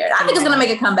back there. I think it's going to make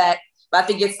a comeback, but I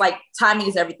think it's like timing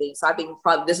is everything. So I think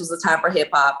probably this was the time for hip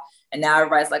hop. And now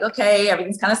everybody's like, okay,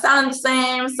 everything's kind of sounding the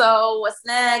same. So what's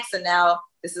next? And now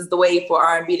this is the way for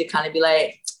R&B to kind of be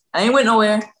like, I ain't went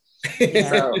nowhere.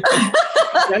 So.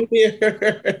 Right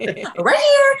here.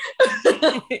 Right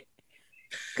here.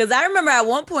 Because I remember at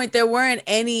one point there weren't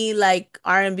any like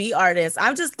R&B artists.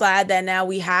 I'm just glad that now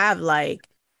we have like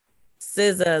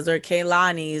SZAs or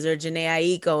Kehlani's or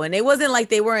Jhené Aiko, and it wasn't like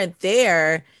they weren't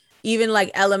there. Even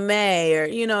like Ella Mai or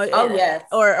yes.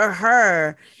 or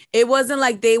her. It wasn't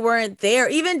like they weren't there.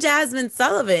 Even Jasmine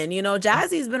Sullivan,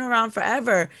 Jazzy's been around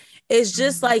forever. It's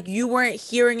just like you weren't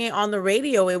hearing it on the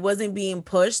radio. It wasn't being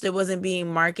pushed. It wasn't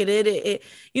being marketed.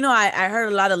 I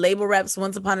heard a lot of label reps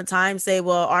once upon a time say,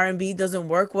 well, R&B doesn't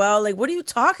work well. Like, what are you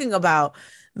talking about?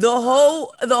 The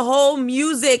whole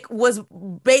music was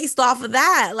based off of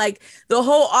that. Like the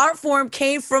whole art form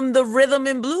came from the rhythm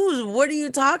and blues. What are you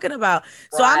talking about? Right.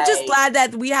 So I'm just glad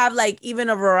that we have like even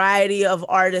a variety of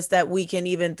artists that we can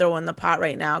even throw in the pot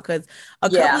right now. Cause a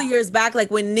couple of years back, like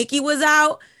when Nicki was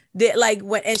out,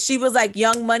 and she was like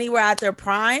Young Money were at their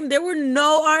prime, there were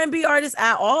no R&B artists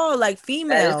at all, like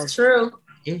females. That's true.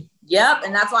 Yep,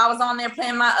 and that's why I was on there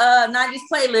playing my 90s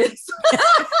playlist.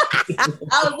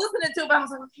 I was listening to it, but I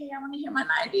was like, okay, I want to hear my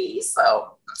 90s.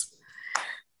 So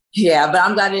yeah, but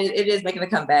I'm glad it is making a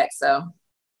comeback. So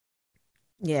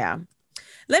yeah.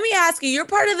 Let me ask you, you're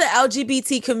part of the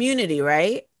LGBT community,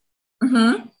 right?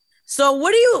 Mm-hmm. So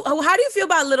how do you feel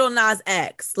about Lil Nas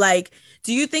X? Like,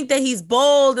 do you think that he's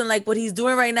bold and like what he's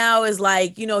doing right now is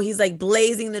like, he's like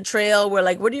blazing the trail? Where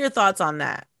like, what are your thoughts on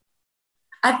that?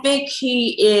 I think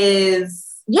he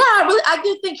is, I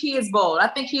do think he is bold. I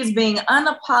think he's being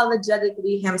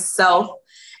unapologetically himself.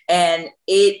 And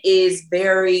it is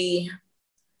very,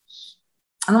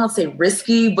 I don't want to say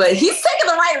risky, but he's taking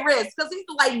the right risk because he's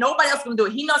like, nobody else can do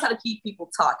it. He knows how to keep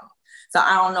people talking. So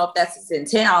I don't know if that's his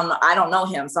intent. I don't know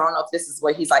him. So I don't know if this is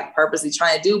what he's like purposely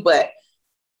trying to do. But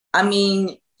I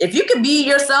mean, if you can be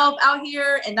yourself out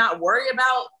here and not worry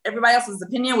about everybody else's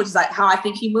opinion, which is like how I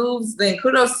think he moves, then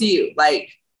kudos to you.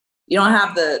 Like, you don't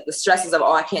have the stresses of,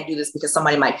 I can't do this because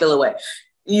somebody might feel away.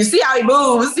 You see how he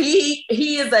moves. He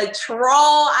is a troll.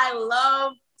 I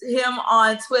love him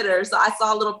on Twitter. So I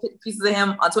saw little pieces of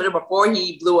him on Twitter before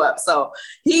he blew up. So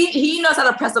he knows how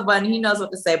to press a button. He knows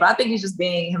what to say, but I think he's just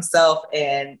being himself.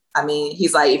 And I mean,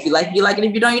 he's like, if you like it, you like it.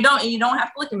 If you don't, you don't. And you don't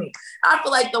have to look at me. I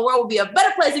feel like the world would be a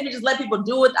better place if you just let people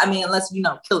do it. I mean, unless,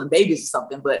 killing babies or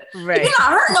something, but right. If you're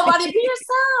not hurting nobody, be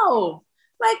yourself.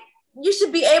 Like, you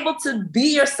should be able to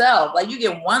be yourself. Like, you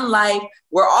get one life.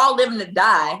 We're all living to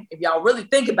die. If y'all really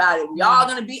think about it, we all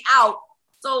gonna be out.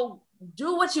 So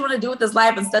do what you want to do with this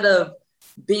life instead of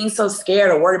being so scared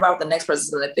or worried about what the next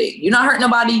person's gonna think. You're not hurting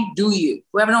nobody. Do you?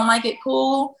 Whoever don't like it,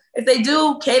 cool. If they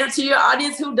do, cater to your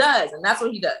audience who does, and that's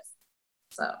what he does.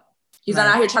 So he's not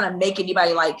out here trying to make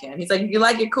anybody like him. He's like, if you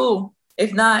like it, cool.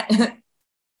 If not,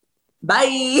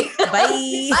 bye.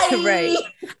 Bye. Right.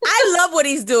 I love what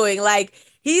he's doing. Like,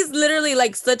 he's literally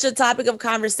like such a topic of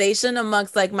conversation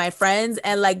amongst like my friends,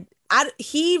 and like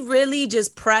he really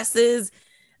just presses.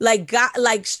 Like,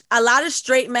 a lot of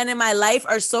straight men in my life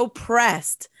are so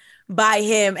pressed by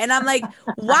him. And I'm like,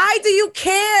 why do you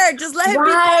care? Just let him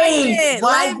be pregnant.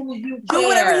 Why do you care? Do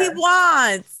whatever he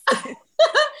wants.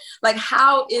 Like,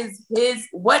 how is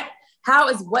what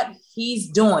he's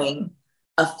doing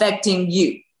affecting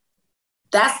you?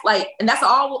 That's like, and that's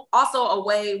also a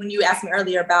way when you asked me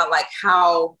earlier about like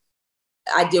how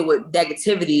I deal with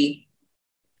negativity.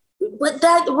 What is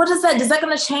that? Is that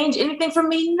going to change anything for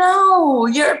me? No,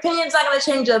 your opinion's not going to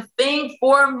change a thing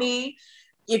for me.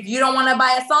 If you don't want to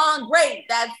buy a song, great.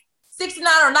 That's 69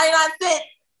 or 99 cents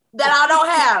that I don't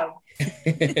have.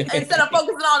 Instead of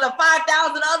focusing on the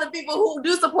 5,000 other people who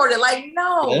do support it. Like,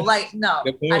 no.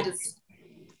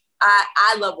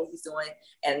 I love what he's doing.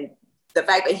 And the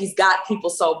fact that he's got people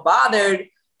so bothered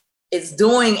is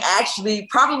doing actually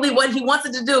probably what he wants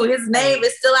it to do. His name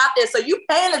is still out there. So you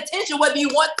paying attention whether you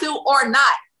want to or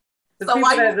not. So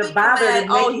why you thinking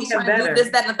that, he's trying to do this,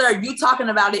 that, and the third? You talking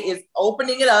about it is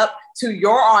opening it up to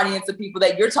your audience of people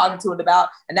that you're talking to it about.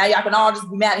 And now y'all can all just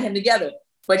be mad at him together.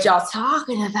 But y'all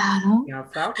talking about him. You're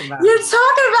talking about him.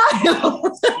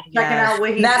 Checking out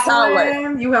what he's That's doing. How it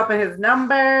works. You helping his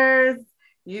numbers.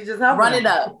 You just helping Run it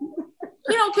up.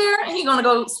 He don't care. He gonna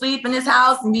go sleep in his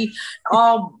house and be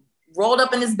all rolled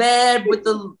up in his bed with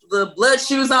the blood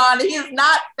shoes on. He's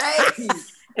not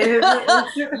phased. Y'all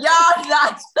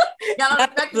not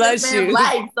affecting this man's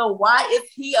life. So why is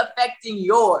he affecting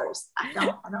yours? I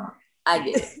don't. I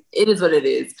get it. It is what it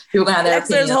is. People gonna have their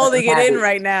Dexter's holding it in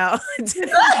right now.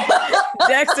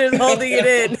 Dexter's holding it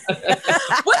in.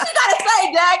 What you gotta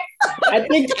say, Dex?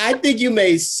 I think you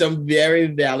made some very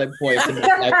valid points.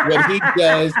 Like what he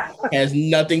does has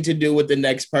nothing to do with the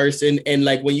next person. And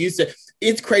like when you said,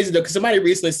 it's crazy though, because somebody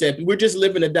recently said, we're just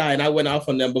living to die. And I went off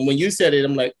on them. But when you said it,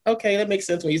 I'm like, okay, that makes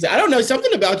sense. When you said, I don't know,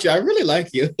 something about you. I really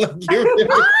like you. Like,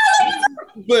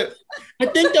 but I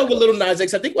think that with Lil Nas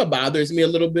X, I think what bothers me a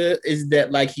little bit is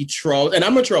that like he trolls, and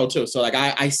I'm a troll too. So like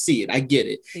I see it, I get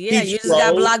it. Yeah, you just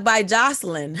got blocked by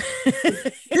Jocelyn. You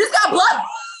just got blocked.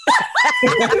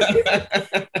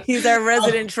 He's our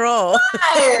resident troll.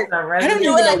 I don't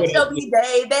do it like it's your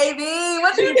V-Day, baby.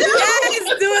 What you doing?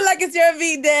 Yes, do it like it's your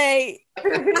V-Day.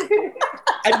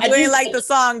 You ain't like the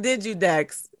song, did you,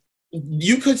 Dex?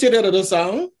 You consider it a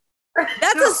song?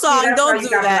 That's a song. Don't do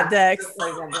that, Dex.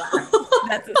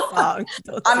 That's a song.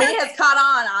 I mean, it has caught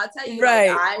on. I'll tell you. Right.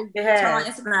 Like, I turn on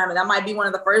Instagram, and that might be one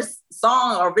of the first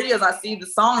song or videos I see the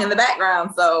song in the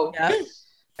background. So. Yeah.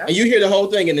 And you hear the whole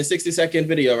thing in the 60-second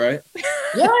video, right?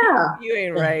 Yeah. You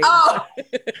ain't right. Oh.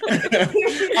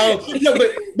 No,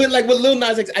 but like with Lil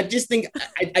Nas X, I just think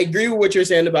I agree with what you're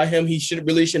saying about him. He shouldn't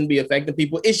be affecting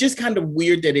people. It's just kind of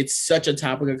weird that it's such a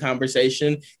topic of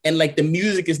conversation, and like the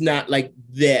music is not like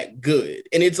that good.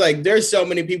 And it's like there's so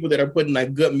many people that are putting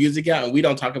like good music out, and we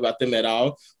don't talk about them at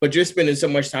all. But you're spending so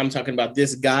much time talking about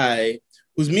this guy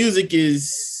whose music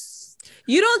is.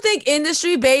 You don't think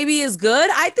Industry Baby is good?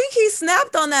 I think he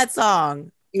snapped on that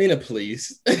song. Nina,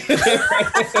 please. Poor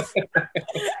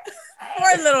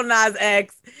Lil Nas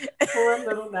X. Poor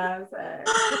Lil Nas X.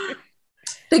 I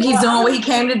think he's doing what he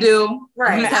came to do.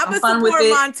 Right. I'm going to support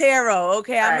Montero.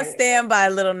 Okay. I'm going to stand by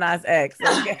Lil Nas X.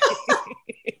 Okay.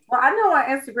 Well, I know on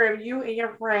Instagram, you and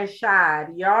your friend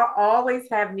Shad, y'all always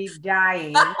have me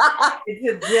dying. And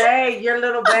today, your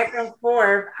little back and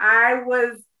forth, I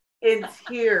was in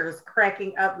tears,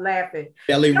 cracking up, laughing.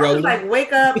 Belly rolling. Like,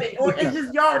 wake up, or it's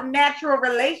just your natural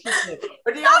relationship.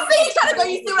 But y'all see, he's trying to go.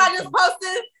 You see what I just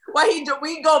posted?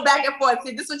 We go back and forth.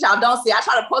 See, this is what y'all don't see. I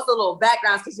try to post a little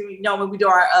backgrounds because you know when we do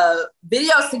our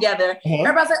videos together,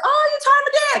 everybody's like, "Oh, you taught him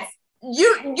to dance."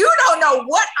 You don't know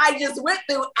what I just went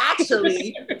through.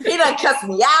 Actually, he done cussed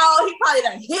me out. He probably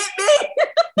done hit me.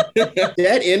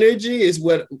 That energy is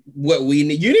what we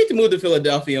need. You need to move to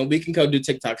Philadelphia and we can go do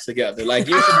TikToks together. Like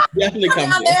you should definitely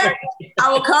come there.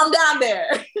 I will come down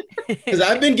there. Because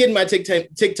I've been getting my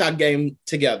TikTok game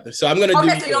together. So I'm gonna do.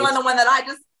 Okay, so you're on the one that I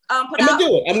just put out.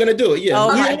 I'm gonna do it. Yeah.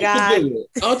 Oh my God.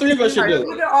 All three of us should do it.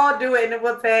 We can all do it and then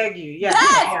we'll tag you. Yeah.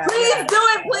 Yes, please do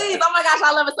it, please. Oh my gosh,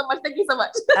 I love it so much. Thank you so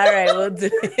much. All right, we'll do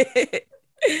it.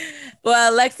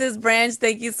 Well, Alexis Branch,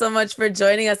 thank you so much for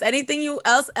joining us. Anything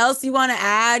else you want to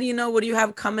add? You know, what do you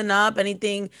have coming up?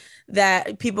 Anything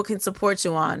that people can support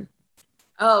you on?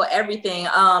 Oh, everything.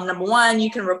 Number one, you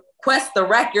can request the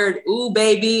record, Ooh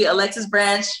Baby, Alexis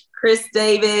Branch, Chris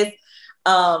Davis,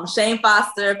 Shane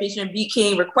Foster featuring Beat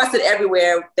King, requested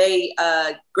everywhere.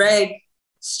 Greg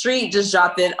Street just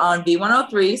dropped it on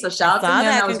V103. So shout out to him.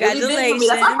 That was really big for me.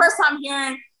 That's my first time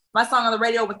hearing my song on the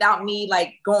radio without me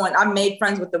like going. I made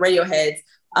friends with the radio heads,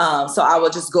 So I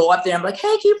would just go up there and be like,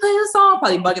 hey, can you play this song?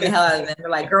 Probably bugging the hell out of them. They're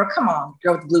like, girl, come on,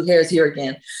 girl with the blue hair is here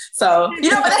again. So, but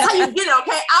that's how you get it,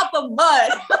 okay? Out the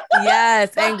mud.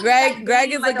 Yes. And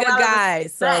Greg is a good guy.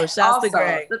 So shouts to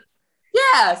Greg.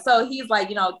 Yeah. So he's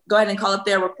like, go ahead and call up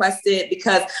there, request it,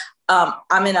 because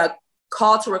I'm in a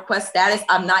call to request status.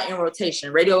 I'm not in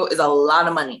rotation. Radio is a lot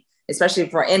of money, especially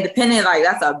for independent, like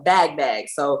that's a bag.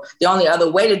 So the only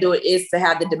other way to do it is to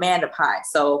have the demand up high.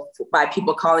 So by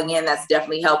people calling in, that's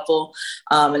definitely helpful.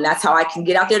 And that's how I can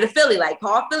get out there to Philly, like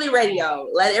call Philly radio,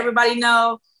 let everybody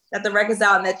know that the record's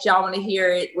out and that y'all want to hear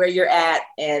it where you're at.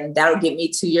 And that'll get me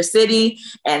to your city.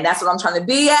 And that's what I'm trying to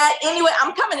be at. Anyway,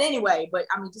 I'm coming anyway, but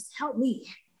I mean, just help me.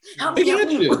 Help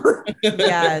me.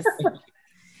 Yes.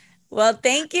 Well,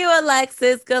 thank you,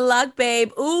 Alexis. Good luck,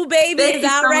 babe. Ooh, baby, it's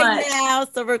out right now.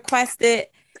 So request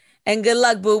it. And good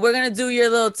luck, boo. We're going to do your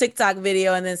little TikTok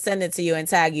video and then send it to you and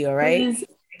tag you, all right? Please.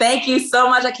 Thank you so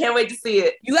much. I can't wait to see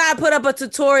it. You got to put up a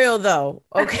tutorial, though.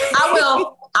 Okay. I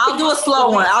will. I'll do a slow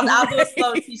one. I'll do a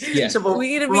slow teachable. We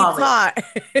need to be taught.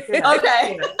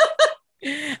 Okay.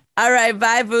 All right.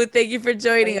 Bye, boo. Thank you for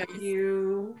joining us. Thank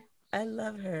you. I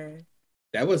love her.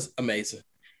 That was amazing.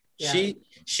 Yeah.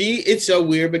 It's so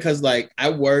weird because like I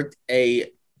worked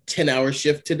a 10-hour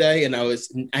shift today and I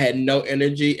had no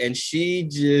energy and she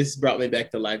just brought me back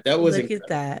to life. That was incredible. At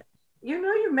that. You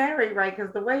know you're married, right?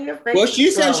 Because the way your face well, she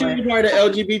is said glowing. she was part of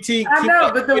LGBT. I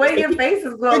know, but the way your face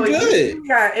is glowing, good. You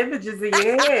got images in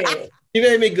your head. She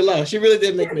made me glow. She really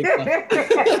did make me glow.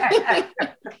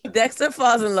 Dexter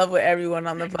falls in love with everyone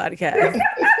on the podcast.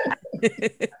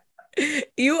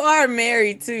 You are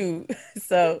married too,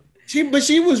 so. But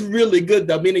she was really good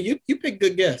though. I mean, you picked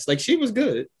good guests. Like she was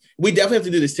good. We definitely have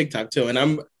to do this TikTok too,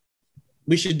 and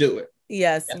we should do it.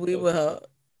 Yes, we will.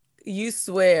 You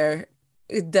swear,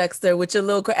 Dexter, with your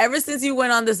little. Ever since you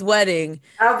went on this wedding,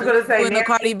 I was going to say doing the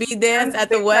Cardi B dance at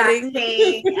the wedding,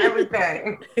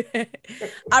 everything.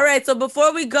 All right, so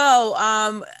before we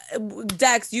go,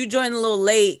 Dex, you joined a little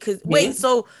late wait.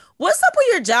 So what's up with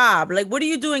your job? Like, what are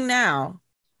you doing now?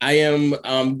 I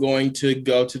am going to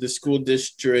go to the school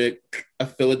district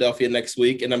of Philadelphia next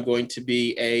week, and I'm going to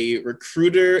be a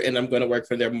recruiter, and I'm going to work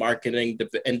for their marketing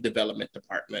and development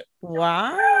department.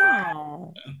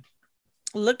 Wow.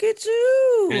 Look at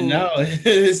you. I know.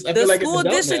 The school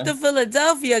district of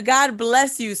Philadelphia. God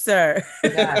bless you, sir.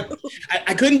 Yeah.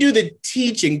 I couldn't do the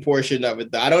teaching portion of it,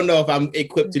 though. I don't know if I'm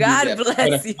equipped to do that. God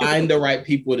bless you. Find the right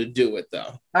people to do it,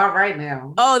 though. All right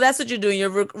now. Oh, that's what you're doing.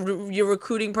 You're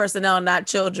recruiting personnel, not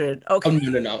children. Okay. Oh,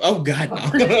 no. Oh, God,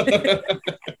 no.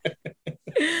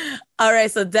 All right,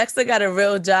 so Dexter got a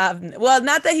real job. Well,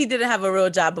 not that he didn't have a real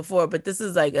job before, but this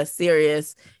is like a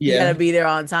serious, you gotta be there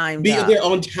on time. Be there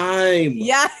on time.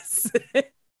 Yes.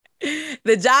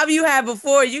 The job you had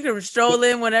before, you can stroll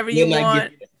in whenever you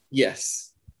want.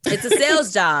 Yes. It's a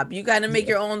sales job. You gotta make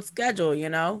your own schedule, you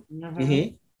know?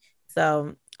 Mm-hmm.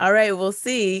 So, all right, we'll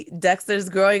see. Dexter's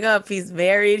growing up. He's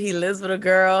married. He lives with a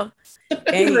girl.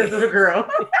 He lives with a girl.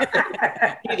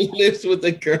 He lives with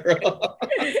a girl.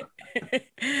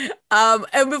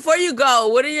 And before you go,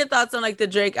 what are your thoughts on like the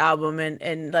Drake album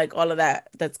and like all of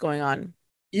that's going on?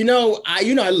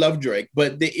 I love Drake,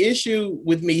 but the issue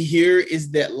with me here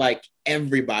is that like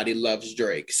everybody loves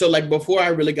Drake. So like before I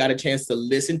really got a chance to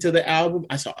listen to the album,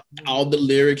 I saw all the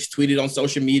lyrics tweeted on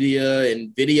social media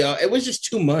and video. It was just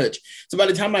too much. So by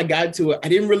the time I got to it, I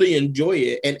didn't really enjoy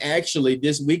it. And actually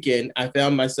this weekend, I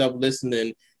found myself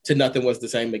listening to Nothing Was the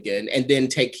Same Again and then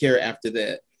Take Care after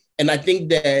that. And I think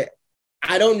that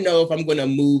I don't know if I'm going to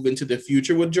move into the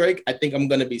future with Drake. I think I'm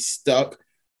going to be stuck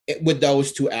with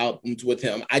those two albums with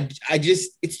him. I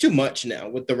just, it's too much now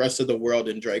with the rest of the world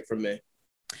and Drake for me.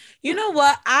 You know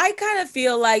what? I kind of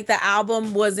feel like the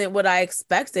album wasn't what I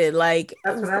expected. Like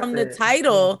from the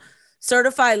title,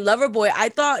 Certified Lover Boy, I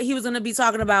thought he was going to be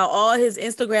talking about all his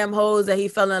Instagram hoes that he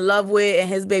fell in love with and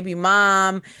his baby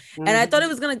mom. Mm-hmm. And I thought it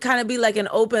was going to kind of be like an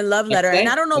open love letter. And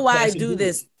I don't know why I do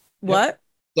this. What?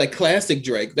 Like classic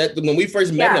Drake. That when we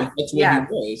first met him, that's what he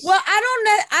was. Well,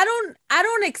 I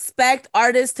don't expect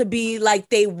artists to be like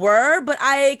they were, but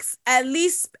I at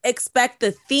least expect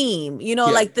the theme.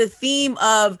 Like the theme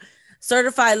of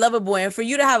Certified Lover Boy, and for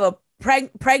you to have a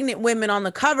pregnant women on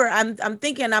the cover, I'm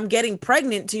thinking I'm getting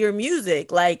pregnant to your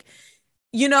music, like.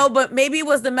 But maybe it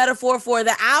was the metaphor for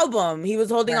the album. He was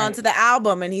holding on to the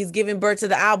album, and he's giving birth to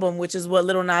the album, which is what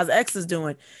Lil Nas X is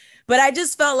doing. But I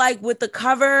just felt like with the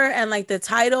cover and like the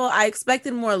title, I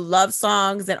expected more love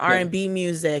songs and R&B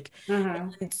music,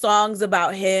 and songs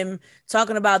about him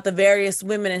talking about the various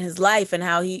women in his life and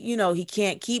how he, he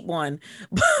can't keep one.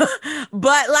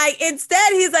 But like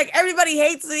instead, he's like, everybody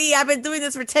hates me. I've been doing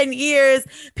this for 10 years.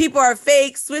 People are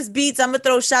fake. Swiss Beats, I'm gonna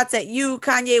throw shots at you.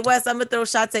 Kanye West, I'm gonna throw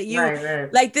shots at you.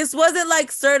 Right. Like this wasn't like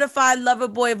certified lover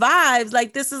boy vibes.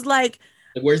 Like this is like,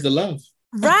 where's the love?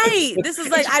 Right. This is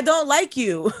like, I don't like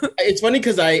you. It's funny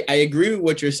because I agree with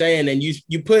what you're saying, and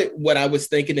you put what I was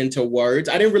thinking into words.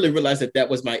 I didn't really realize that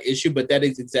was my issue, but that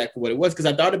is exactly what it was, because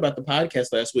I thought about the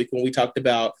podcast last week when we talked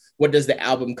about what does the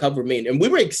album cover mean, and we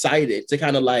were excited to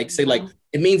kind of like say like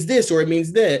it means this or it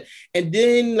means that, and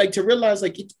then like to realize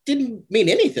like it didn't mean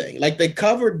anything. Like the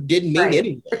cover didn't mean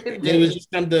anything. It was just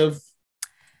kind of.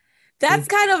 That's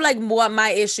kind of like what my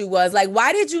issue was. Like,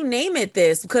 why did you name it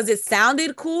this? Because it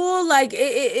sounded cool. Like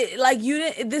it like you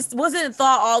didn't. This wasn't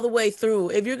thought all the way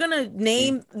through. If you're gonna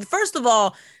name, first of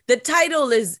all, the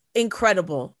title is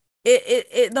incredible.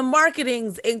 The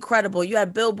marketing's incredible. You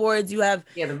have billboards. You have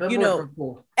the billboards are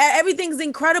cool. Everything's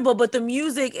incredible, but the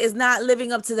music is not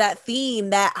living up to that theme.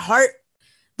 That heart.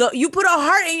 You put a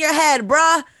heart in your head,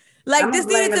 bruh. Like this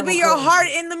needed to be your heart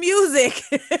in the music.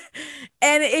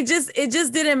 And it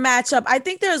just didn't match up. I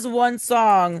think there's one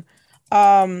song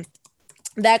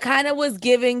that kind of was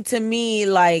giving to me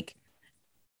like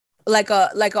a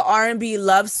R&B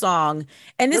love song.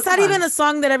 And it's not even a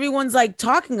song that everyone's like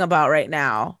talking about right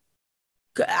now.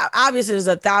 Obviously there's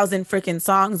 1,000 freaking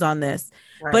songs on this,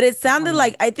 but it sounded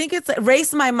like, I think it's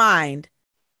Race My Mind.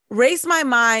 Race My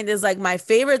Mind is like my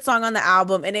favorite song on the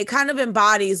album, and it kind of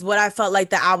embodies what I felt like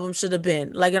the album should have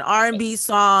been, like an R&B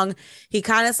song. He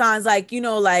kind of sounds like,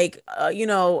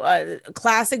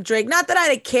 classic Drake. Not that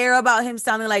I care about him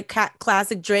sounding like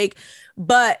classic Drake,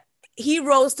 but he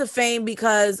rose to fame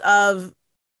because of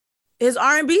his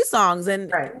R&B songs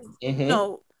and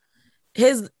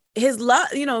his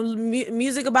love,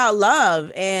 music about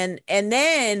love, and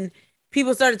then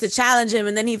people started to challenge him,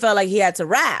 and then he felt like he had to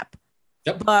rap.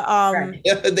 Yep. But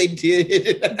yeah, they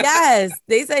did. Yes,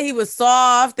 they say he was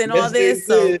soft and all this.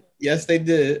 So yes, they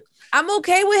did. I'm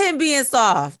okay with him being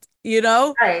soft,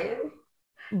 Right.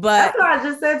 But that's what I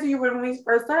just said to you when we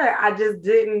first started. I just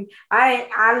didn't.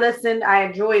 I listened. I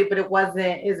enjoyed, but it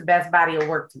wasn't his best body of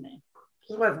work to me.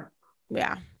 It wasn't.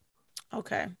 Yeah.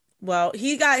 Okay. Well,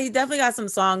 he definitely got some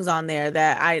songs on there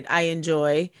that I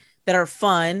enjoy, that are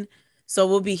fun. So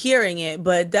we'll be hearing it,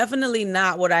 but definitely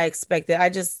not what I expected. I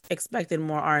just expected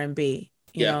more R&B,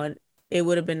 you know, and it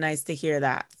would have been nice to hear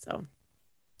that. So,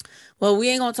 well, we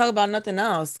ain't gonna talk about nothing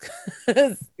else.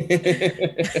 We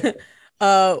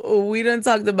done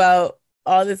talked about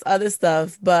all this other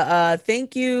stuff, but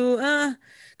thank you.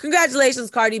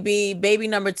 Congratulations, Cardi B, baby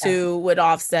number 2 with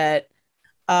Offset,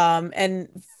 and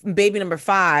baby number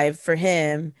 5 for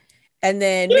him. And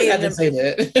then you didn't have to say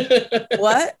that.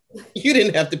 What? You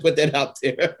didn't have to put that out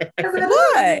there.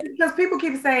 What? Because people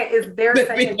keep saying it's their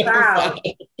second child.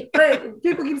 But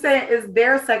people keep saying it's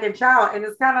their second child. And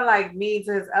it's kind of like me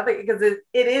to his other, because it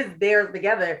is theirs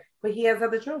together, but he has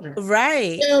other children.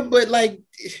 Right. Yeah, but like,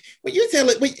 when you tell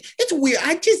it, it's weird.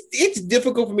 It's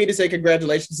difficult for me to say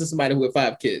congratulations to somebody with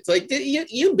 5 kids. Like,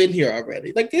 you've been here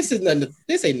already. Like, this ain't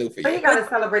new for you. But you got to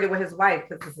celebrate it with his wife,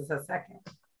 because this is her second.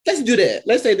 Let's do that.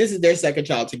 Let's say this is their second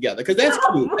child together, because that's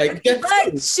cool. Like,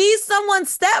 she's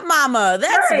someone's stepmama.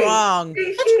 That's wrong.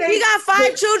 She got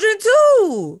 5 children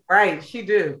too. Right, she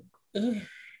do.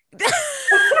 This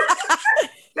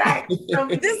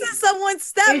is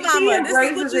someone's stepmama. This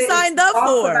is what you signed up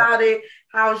for. About it,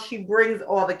 how she brings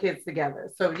all the kids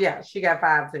together. So yeah, she got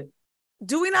 5 too.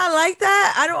 Do we not like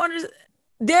that? I don't understand.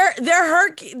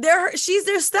 She's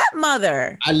their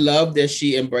stepmother. I love that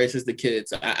she embraces the kids.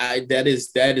 That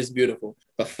is beautiful.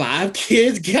 But 5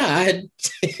 kids, God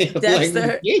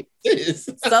Dexter, like,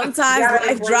 sometimes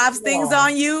life drops things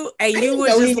on you, and you were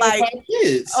just like,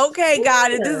 okay, God,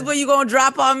 this is what you're gonna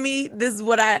drop on me. This is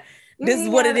what it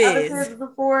is.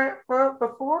 Before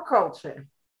culture.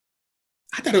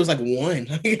 I thought it was like 1.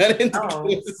 I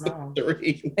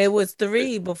 3. It was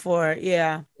 3 before,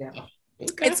 yeah.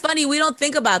 Okay. It's funny, we don't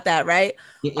think about that, right?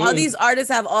 All these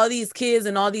artists have all these kids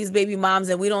and all these baby moms,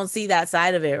 and we don't see that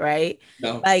side of it, right?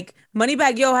 No. Like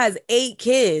Moneybagg Yo has 8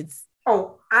 kids.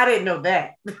 Oh, I didn't know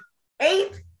that.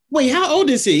 8? Wait, how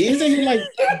old is he? Isn't he like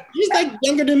he's like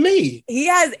younger than me? He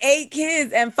has 8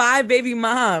 kids and 5 baby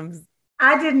moms.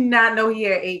 I did not know he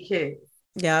had 8 kids.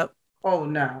 Yep. Oh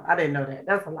no, I didn't know that.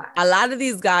 That's a lot. A lot of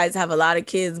these guys have a lot of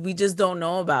kids. We just don't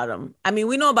know about them. I mean,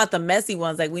 we know about the messy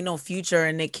ones, like we know Future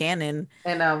and Nick Cannon.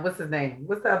 And what's his name?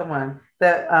 What's the other one?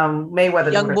 The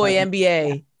Mayweather. Young Boy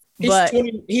NBA.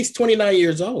 He's 29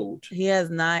 years old. He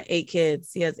has 8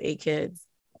 kids. He has 8 kids.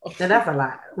 Now that's a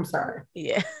lot. I'm sorry.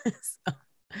 Yeah.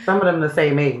 Some of them the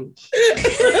same age.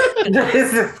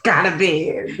 This has gotta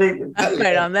be. All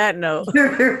right, on that note.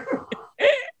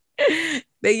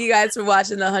 Thank you guys for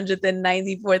watching the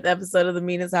 194th episode of the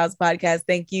Mina's House podcast.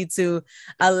 Thank you to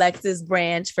Alexis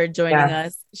Branch for joining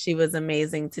us. She was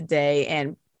amazing today.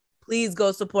 And please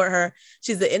go support her.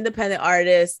 She's an independent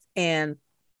artist and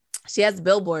she has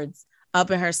billboards up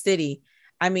in her city.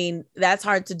 I mean, that's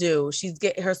hard to do.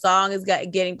 Her song is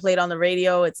getting played on the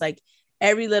radio. It's like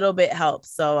every little bit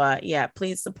helps. So yeah,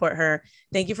 please support her.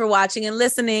 Thank you for watching and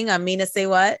listening. I'm Mina Say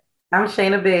What? I'm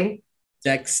Shayna B.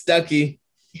 Jack Stuckey.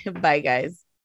 Bye, guys.